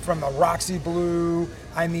Poole from the Roxy Blue.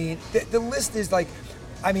 I mean, the list is like,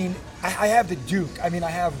 I mean, I have the Duke. I mean,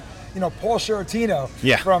 I have, Paul Sciortino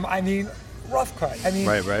from, Rough Cut. I mean,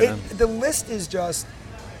 the list is just,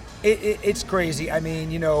 it's crazy. I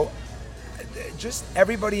mean, just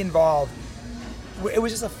everybody involved. It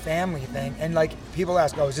was just a family thing, and like people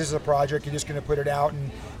ask, "Oh, is this a project? You're just going to put it out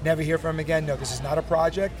and never hear from them again?" No, this is not a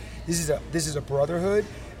project. This is a brotherhood,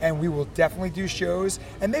 and we will definitely do shows,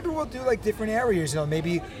 and maybe we'll do like different areas.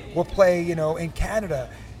 Maybe we'll play, in Canada,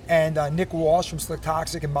 and Nick Walsh from Slick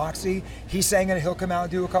Toxic and Moxie, he's saying that he'll come out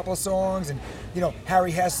and do a couple of songs, and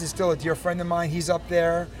Harry Hess is still a dear friend of mine. He's up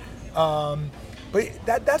there, but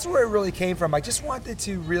that's where it really came from. I just wanted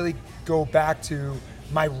to really go back to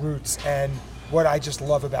my roots and what I just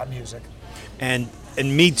love about music. And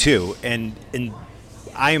me too. And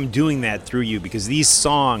I am doing that through you because these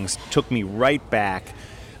songs took me right back.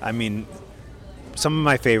 I mean, some of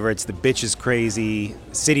my favorites, The Bitch is Crazy,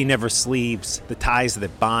 City Never Sleeps, The Ties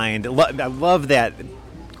That Bind. I love that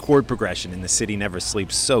chord progression in The City Never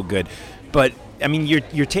Sleeps, so good. But I mean,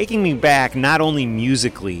 you're taking me back not only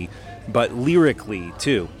musically, but lyrically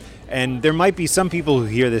too. And there might be some people who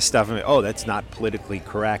hear this stuff and go, oh, that's not politically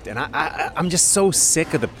correct. And I'm just so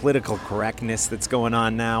sick of the political correctness that's going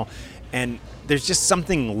on now. And there's just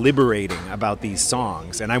something liberating about these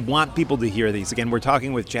songs. And I want people to hear these. Again, we're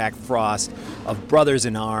talking with Jack Frost of Brothers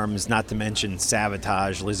in Arms, not to mention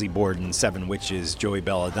Savatage, Lizzie Borden, Seven Witches, Joey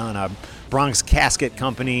Belladonna, Bronx Casket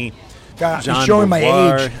Company, God, John showing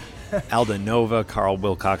Beauvoir, my age. Aldo Nova, Carl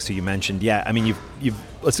Wilcox, who you mentioned. Yeah, I mean,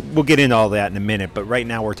 we'll get into all that in a minute, but right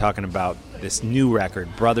now we're talking about this new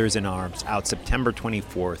record, Brothers in Arms, out September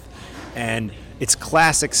 24th, and it's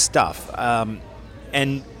classic stuff,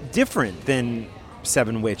 and different than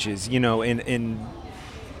Seven Witches, and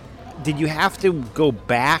did you have to go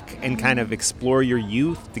back and kind of explore your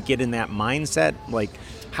youth to get in that mindset? Like,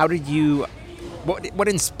 how did you, what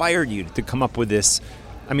inspired you to come up with this?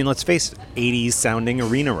 I mean, let's face it, 80s sounding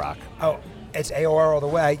arena rock. Oh, it's AOR all the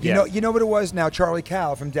way. You know what it was now? Charlie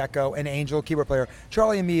Cal from Deco, an Angel keyboard player.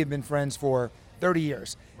 Charlie and me have been friends for 30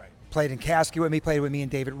 years. Right. Played in Casket with me, played with me and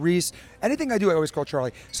David Reese. Anything I do, I always call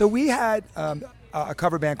Charlie. So we had a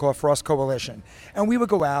cover band called Frost Coalition. And we would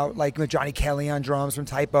go out, like with Johnny Kelly on drums from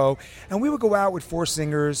Typo, and we would go out with four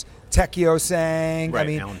singers. Tecchio sang. Right, I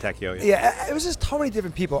mean, Alan Tecchio. Yeah, it was just so many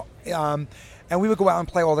different people. And we would go out and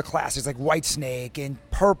play all the classics like Whitesnake and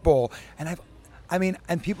Purple. And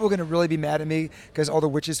and people are going to really be mad at me because all the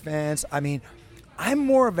Witches fans, I'm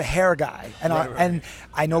more of a hair guy. And and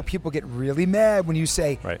I know people get really mad when you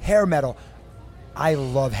say hair metal. I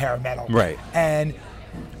love hair metal. Right. And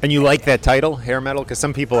you like that title, hair metal? Because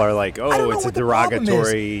some people are like, oh, it's a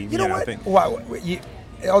derogatory thing. Well,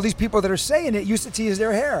 all these people that are saying it used to tease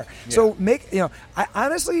their hair. Yeah. So I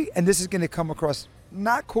honestly, and this is going to come across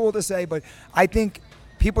not cool to say, but I think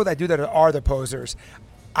people that do that are the posers.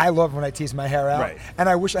 I love when I tease my hair out, and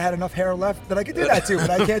I wish I had enough hair left that I could do that too, but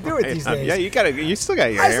I can't do it these days. Yeah, you still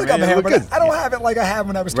got your hair. I still got my hair, but I don't have it like I had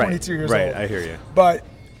when I was 22 years old. Right, I hear you. But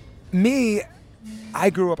me, I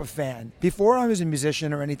grew up a fan. Before I was a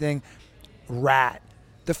musician or anything, Rat,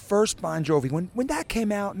 the first Bon Jovi, when that came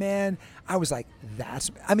out, man, I was like,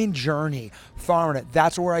 Journey, Foreigner,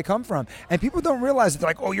 that's where I come from. And people don't realize it. They're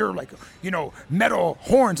like, oh, you're like, metal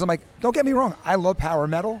horns. I'm like, don't get me wrong. I love power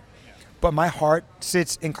metal, but my heart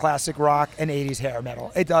sits in classic rock and 80s hair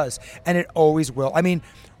metal. It does, and it always will. I mean,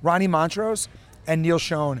 Ronnie Montrose and Neil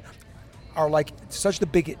Schon are like such the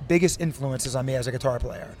biggest influences on me as a guitar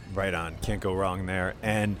player. Right on. Can't go wrong there.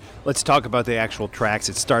 And let's talk about the actual tracks.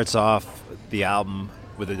 It starts off the album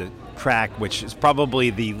with a track which is probably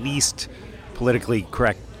the least politically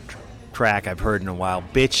correct track I've heard in a while.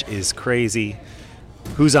 Bitch is Crazy.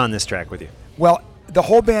 Who's on this track with you? Well, the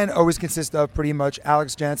whole band always consists of pretty much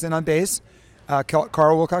Alex Jansen on bass,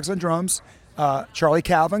 Carl Wilcox on drums, Charlie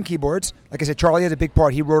Calvin on keyboards. Like I said, Charlie had a big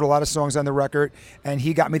part. He wrote a lot of songs on the record, and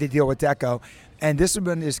he got me to deal with Deco. And this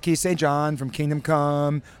one is Keith St. John from Kingdom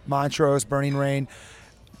Come, Montrose, Burning Rain.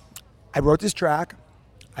 I wrote this track.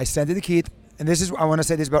 I sent it to Keith, and I want to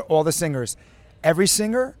say this about all the singers. Every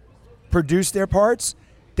singer produced their parts.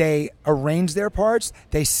 They arranged their parts.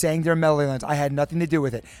 They sang their melody lines. I had nothing to do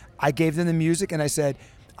with it. I gave them the music, and I said,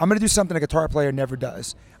 I'm going to do something a guitar player never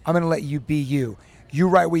does. I'm going to let you be you. You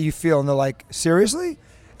write what you feel. And they're like, seriously?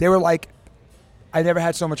 They were like, I never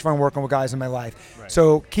had so much fun working with guys in my life. Right.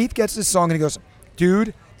 So Keith gets this song, and he goes,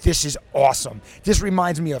 dude, this is awesome. This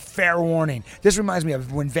reminds me of Fair Warning. This reminds me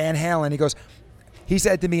of when Van Halen, he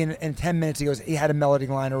said to me in 10 minutes, he had a melody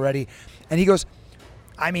line already. And he goes,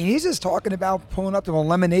 he's just talking about pulling up to a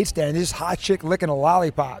lemonade stand and this hot chick licking a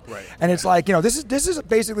lollipop. Right. And it's like, this is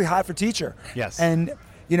basically Hot for Teacher. Yes. And,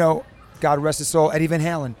 God rest his soul, Eddie Van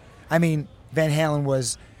Halen. Van Halen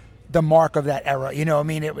was the mark of that era.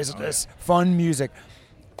 It was this fun music.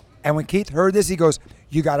 And when Keith heard this, he goes,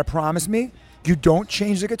 you got to promise me you don't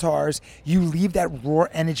change the guitars. You leave that raw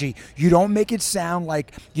energy. You don't make it sound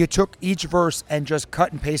like you took each verse and just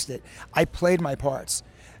cut and paste it. I played my parts.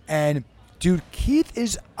 And dude, Keith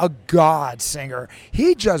is a god singer.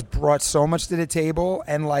 He just brought so much to the table.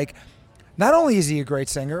 And not only is he a great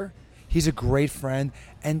singer, he's a great friend.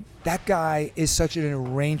 And that guy is such an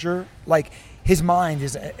arranger. His mind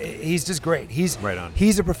he's just great. He's right on.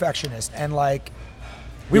 He's a perfectionist. And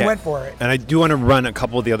we went for it. And I do want to run a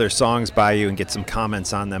couple of the other songs by you and get some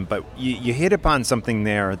comments on them. But you hit upon something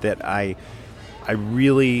there that I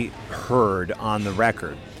really heard on the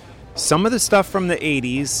record. Some of the stuff from the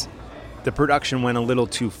 80s, the production went a little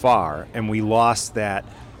too far, and we lost that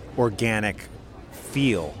organic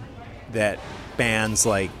feel that bands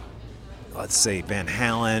like, let's say, Van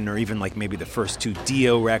Halen, or even maybe the first two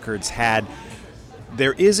Dio records had.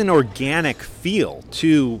 There is an organic feel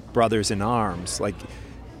to Brothers in Arms. Like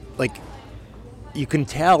you can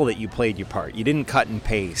tell that you played your part. You didn't cut and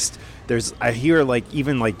paste. I hear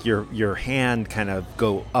even your hand kind of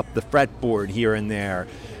go up the fretboard here and there.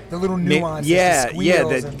 The little nuances,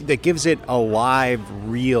 that gives it a live,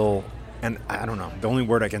 real, and I don't know, the only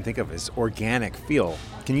word I can think of is organic feel.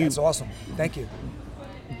 That's awesome. Thank you.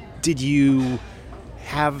 Did you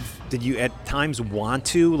at times want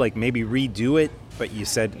to maybe redo it, but you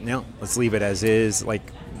said, no, let's leave it as is?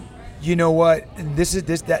 You know what?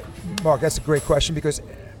 Mark, that's a great question, because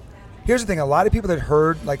here's the thing. A lot of people that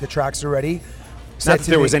heard the tracks already, not that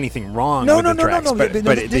there was anything wrong with the tracks, but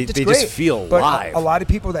they just feel live. A lot of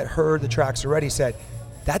people that heard the tracks already said,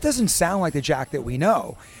 that doesn't sound like the Jack that we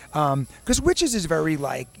know. Because Witches is very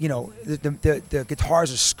the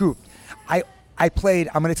guitars are scooped. I'm going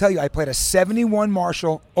to tell you, I played a 71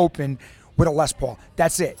 Marshall open with a Les Paul.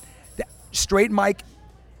 That's it. Straight mic,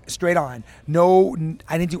 straight on. No,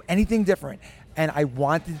 I didn't do anything different. And I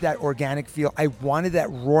wanted that organic feel. I wanted that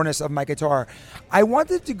rawness of my guitar. I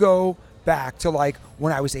wanted to go back to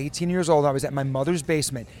when I was 18 years old. I was at my mother's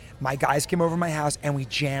basement. My guys came over to my house and we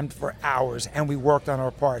jammed for hours and we worked on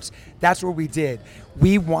our parts. That's what we did.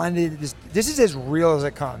 We wanted this. This is as real as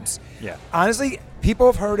it comes. Yeah. Honestly, people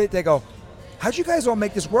have heard it. They go, how'd you guys all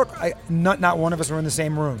make this work? Not one of us were in the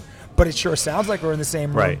same room, but it sure sounds like we're in the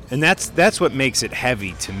same room. Right. And that's what makes it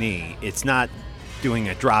heavy to me. It's not doing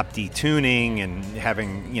a drop D tuning and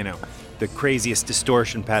having, the craziest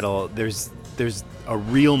distortion pedal. There's a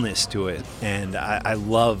realness to it, and I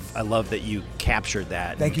love that you captured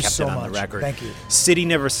that. Thank you kept so it on much. The record. Thank you. City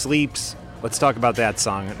Never Sleeps. Let's talk about that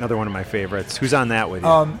song. Another one of my favorites. Who's on that with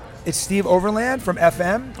you? It's Steve Overland from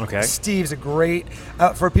FM. Okay. Steve's a great,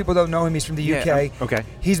 for people that don't know him, he's from the UK. Okay.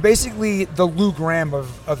 He's basically the Lou Gramm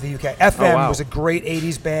of the UK. FM was a great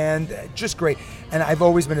 80s band, just great. And I've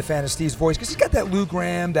always been a fan of Steve's voice because he's got that Lou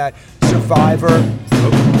Gramm, that Survivor.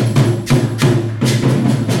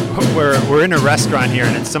 We're in a restaurant here,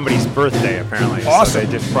 and it's somebody's birthday, apparently. Awesome. So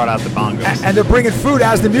they just brought out the bongos. And they're bringing food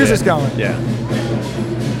as the music's going. Yeah.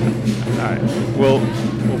 All right. Well,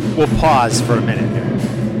 we'll pause for a minute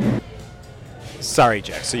here. Sorry,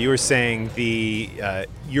 Jack. So you were saying the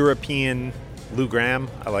European Lou Gramm?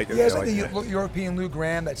 I like it. Yeah, it's like the European Lou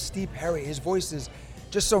Gramm, that Steve Perry. His voice is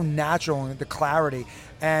just so natural and the clarity.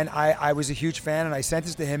 And I was a huge fan, and I sent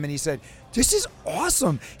this to him, and he said, "This is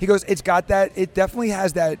awesome." He goes, "It's got that. It definitely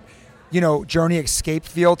has that, Journey Escape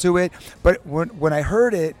feel to it." But when I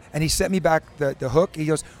heard it, and he sent me back the hook, he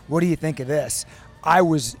goes, "What do you think of this?" I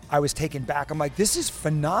was taken back. I'm like, "This is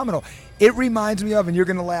phenomenal." It reminds me of, and you're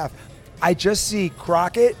gonna laugh, I just see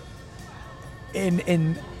Crockett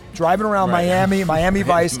in driving around Miami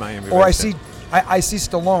Vice, or I see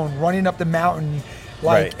Stallone running up the mountain.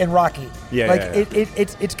 In Rocky,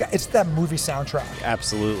 it's that movie soundtrack.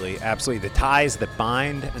 Absolutely. The ties that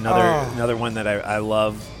bind. Another one that I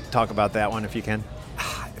love. Talk about that one if you can.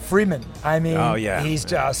 Freeman. I mean, he's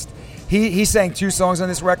just he sang 2 songs on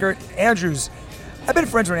this record. Andrews, I've been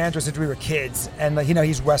friends with Andrew since we were kids, and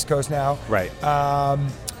he's West Coast now. Right.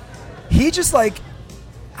 He just I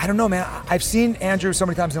don't know, man. I've seen Andrew so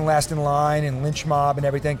many times in Last in Line and Lynch Mob and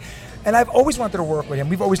everything. And I've always wanted to work with him.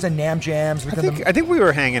 We've always done NAMM jams. I think we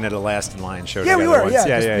were hanging at a Last in Line show. Yeah, together we were. Once.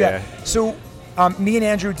 Yeah. So, me and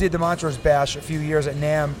Andrew did the Montrose Bash a few years at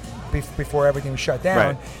NAMM before everything was shut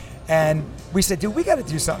down, and we said, "Dude, we got to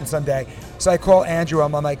do something someday." So I call Andrew.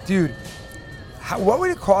 I'm like, "Dude, what would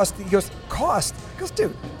it cost?" He goes, "Cost?" He goes,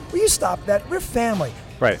 "Dude, will you stop that? We're family."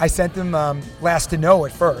 Right. I sent him Last to Know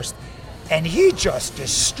at first, and he just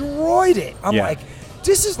destroyed it. I'm like,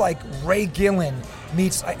 "This is like Ray Gillen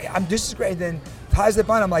meets, this is great." Then Ties That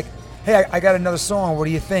Bind, I'm like, "Hey, I got another song. What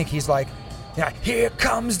do you think?" He's like, "Here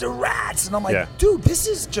comes the rats." And I'm like, "Dude, this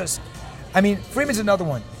is just," Freeman's another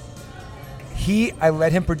one. I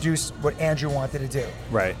let him produce what Andrew wanted to do.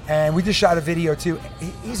 Right. And we just shot a video too.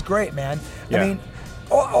 He's great, man. Yeah.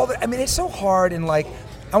 It's so hard, and I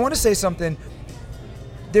want to say something.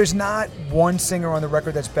 There's not one singer on the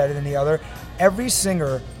record that's better than the other. Every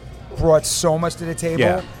singer brought so much to the table.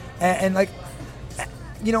 Yeah. And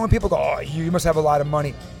when people go, "Oh, you must have a lot of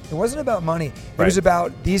money." It wasn't about money. It was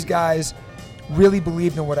about these guys really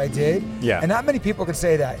believed in what I did. Yeah. And not many people can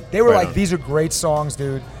say that. They were like, "These are great songs,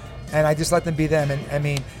 dude." And I just let them be them.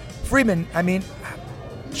 And Freeman,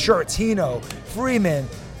 sure, Tino, Freeman.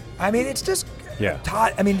 It's just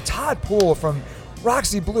Todd Poole from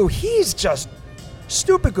Roxy Blue. He's just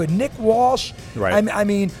stupid good. Nick Walsh.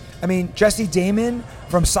 Right. Jesse Damon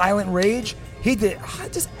from Silent Rage. He did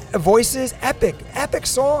just voices, epic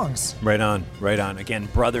songs. Right on. Again,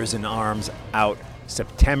 Brothers in Arms out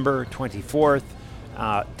September 24th.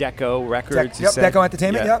 Deco Records. Deco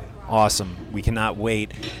Entertainment. Yep. Awesome. We cannot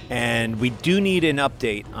wait. And we do need an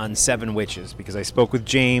update on Seven Witches, because I spoke with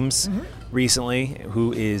James recently,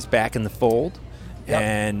 who is back in the fold. Yep.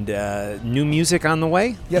 And new music on the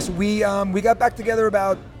way. Yes, we got back together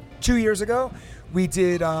about 2 years ago. We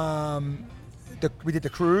did we did the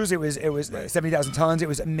cruise. It was 70,000 tons. It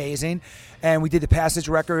was amazing, and we did the Passage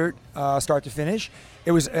record start to finish.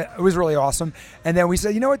 It was really awesome. And then we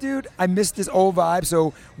said, "You know what, dude? I missed this old vibe."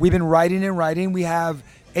 So we've been writing. We have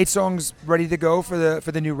 8 songs ready to go for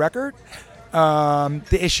the new record.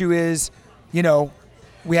 The issue is,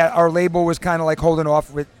 we had our label was kind of holding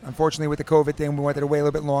off unfortunately with the COVID thing. We wanted to wait a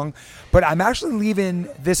little bit long, but I'm actually leaving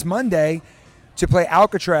this Monday to play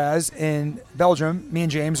Alcatraz in Belgium. Me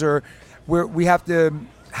and James we have to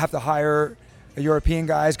hire European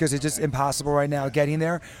guys because it's just impossible right now getting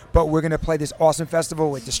there. But we're going to play this awesome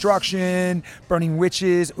festival with Destruction, Burning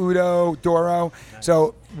Witches, Udo, Doro.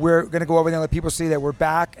 So we're going to go over there and let people see that we're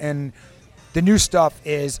back. And the new stuff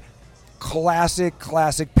is classic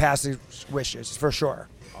Passage Wishes for sure.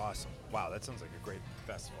 Awesome. Wow, that sounds like a great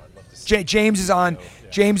festival. I'd love to see James is on.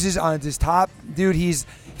 James is on his top. Dude, his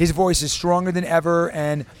voice is stronger than ever.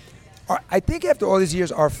 And I think after all these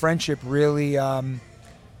years, our friendship really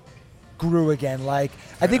grew again. I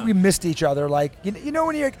think we missed each other.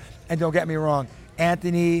 When you're, and don't get me wrong,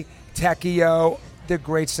 Anthony, Tecchio, they're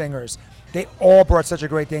great singers. They all brought such a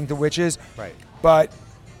great thing to Witches. Right. But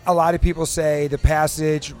a lot of people say the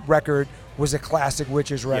Passage record was a classic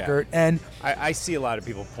Witches record. Yeah. And I see a lot of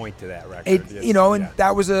people point to that record.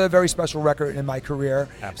 That was a very special record in my career.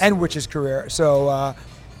 Absolutely. And Witches' career. So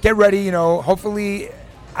get ready, hopefully.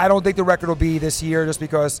 I don't think the record will be this year just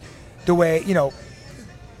because the way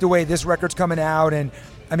this record's coming out. And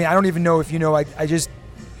I don't even know if I just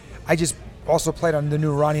also played on the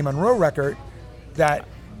new Ronnie Monroe record that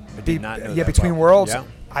I did not know that Between well. Worlds. Yeah.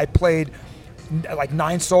 I played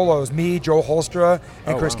 9 solos, me, Joe Holstra,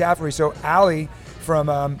 and Chris Caffery. So Ali from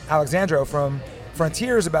Alexandro from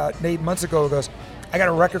Frontiers about 8 months ago goes, "I got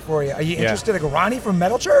a record for you. Are you interested?" I go, "Ronnie from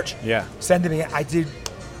Metal Church?" Yeah. Send it to me. I did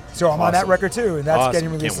So I'm on that record too, and that's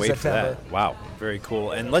getting released in September. For that. Wow, very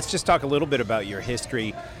cool. And let's just talk a little bit about your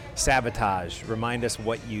history. Sabotage. Remind us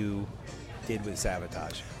what you did with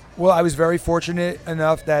Sabotage. Well, I was very fortunate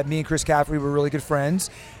enough that me and Chris Caffrey were really good friends,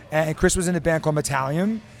 and Chris was in a band called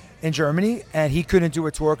Metallium in Germany, and he couldn't do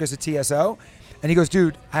a tour because of TSO, and he goes,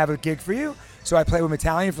 dude, I have a gig for you. So I played with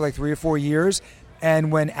Metallium for like 3 or 4 years,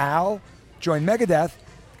 and when Al joined Megadeth,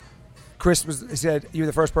 Chris said, you're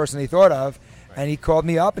the first person he thought of, and he called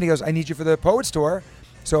me up, and he goes, I need you for the Poets Tour.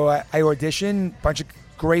 So I auditioned, a bunch of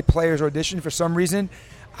great players auditioned. For some reason,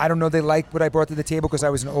 I don't know, they liked what I brought to the table because I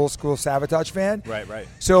was an old school Sabotage fan. Right.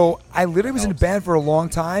 So I literally was in a band for a long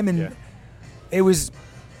time, and it was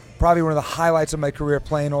probably one of the highlights of my career,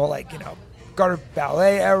 playing all like, Gutter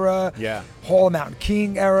Ballet era, Hall of Mountain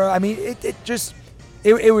King era. I mean,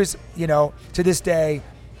 it was, to this day,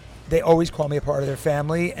 they always call me a part of their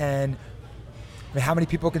family. And I mean, how many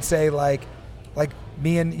people can say like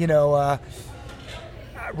me and,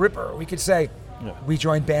 Ripper, we could say, we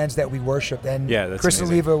joined bands that we worshiped, and Chris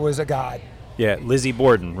Oliva was a god. Yeah, Lizzie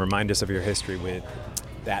Borden. Remind us of your history with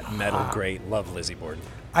that metal great. Love Lizzie Borden.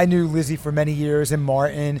 I knew Lizzie for many years, and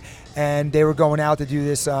Martin, and they were going out to do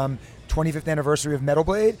this 25th anniversary of Metal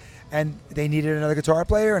Blade, and they needed another guitar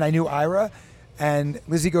player, and I knew Ira, and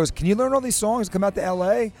Lizzie goes, can you learn all these songs and come out to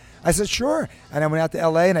L.A.? I said, sure. And I went out to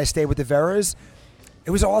L.A., and I stayed with the Veras.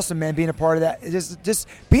 It was awesome, man, being a part of that. Just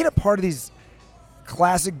being a part of these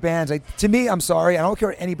classic bands. Like, to me, I'm sorry, I don't care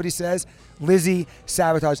what anybody says, Lizzie,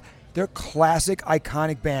 Sabotage, they're classic,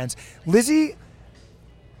 iconic bands. Lizzie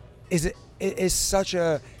is such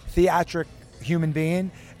a theatric human being,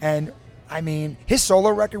 and I mean, his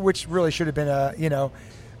solo record, which really should have been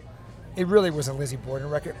it really was a Lizzie Borden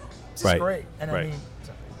record. It's just great. And I mean,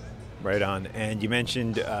 right on. And you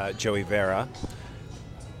mentioned Joey Vera.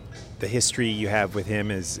 The history you have with him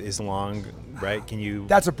is long, right? Can you?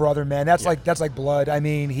 That's a brother, man. That's like blood. I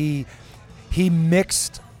mean, he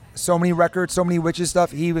mixed so many records, so many Witches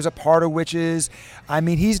stuff. He was a part of Witches. I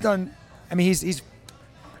mean, he's done. I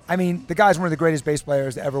mean, the guy's one of the greatest bass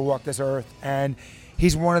players to ever walk this earth, and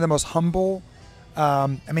he's one of the most humble. I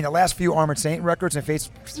mean, the last few Armored Saint records and Fates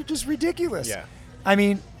are just ridiculous. Yeah. I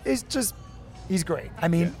mean, he's great. I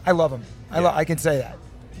mean, I love him. I can say that.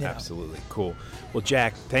 Absolutely. Cool. Well,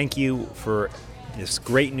 Jack, thank you for this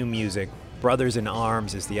great new music. Brothers in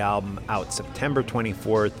Arms is the album, out September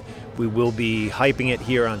 24th. We will be hyping it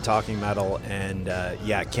here on Talking Metal, and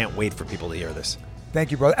can't wait for people to hear this.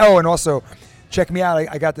 Thank you, brother. Oh, and also, check me out.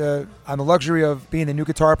 I'm the luxury of being the new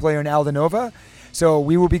guitar player in Aldo Nova. So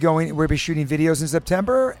we'll be shooting videos in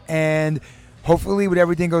September, and hopefully, with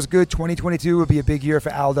everything goes good, 2022 will be a big year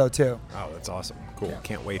for Aldo too. Oh, that's awesome. Cool. Yeah.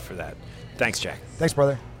 Can't wait for that. Thanks, Jack. Thanks,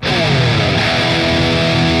 brother.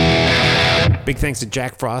 Big thanks to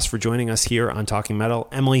Jack Frost for joining us here on Talking Metal.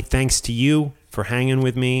 Emily, thanks to you for hanging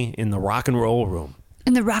with me in the rock and roll room.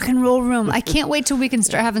 In the rock and roll room. I can't wait till we can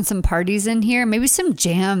start having some parties in here. Maybe some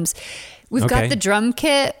jams. We've got the drum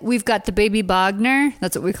kit. We've got the Baby Bogner.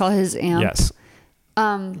 That's what we call his amp. Yes.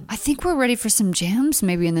 I think we're ready for some jams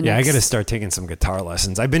maybe in the next... Yeah, I got to start taking some guitar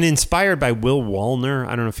lessons. I've been inspired by Will Wallner.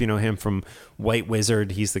 I don't know if you know him from White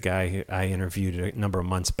Wizard. He's the guy I interviewed a number of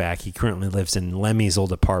months back. He currently lives in Lemmy's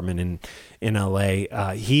old apartment in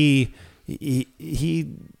L.A. He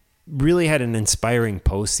really had an inspiring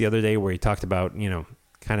post the other day where he talked about,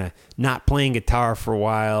 kind of not playing guitar for a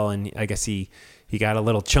while, and I guess he got a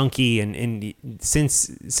little chunky, and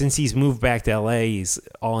since he's moved back to LA, he's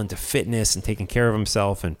all into fitness and taking care of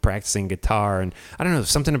himself and practicing guitar. And I don't know,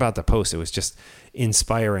 something about the post, it was just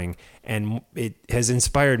inspiring, and it has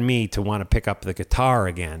inspired me to want to pick up the guitar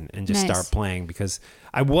again and just start playing, because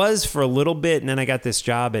I was for a little bit, and then I got this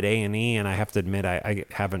job at A&E, and I have to admit I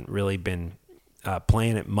haven't really been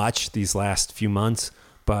playing it much these last few months,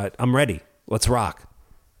 but I'm ready. Let's rock.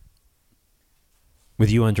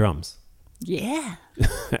 With you on drums. Yeah.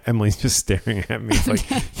 Emily's just staring at me like,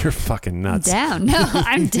 you're fucking nuts. I'm down. No,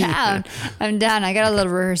 I'm down. I got a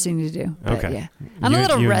little rehearsing to do. Okay. Yeah. I'm a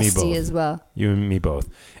little rusty as well. You and me both.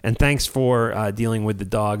 And thanks for dealing with the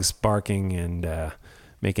dogs barking and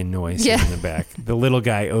making noise in the back. The little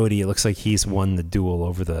guy, Odie, it looks like he's won the duel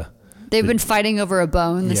over the... They've been fighting over a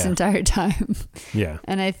bone this entire time. Yeah.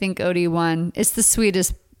 And I think Odie won. It's the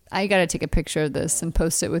sweetest. I got to take a picture of this and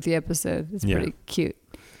post it with the episode. It's pretty cute.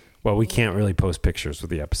 Well, we can't really post pictures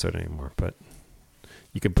with the episode anymore, but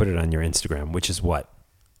you can put it on your Instagram, which is what?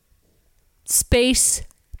 Space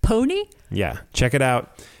Pony? Yeah, check it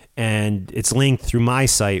out. And it's linked through my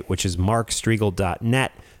site, which is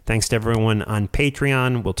markstriegel.net. Thanks to everyone on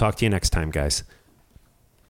Patreon. We'll talk to you next time, guys.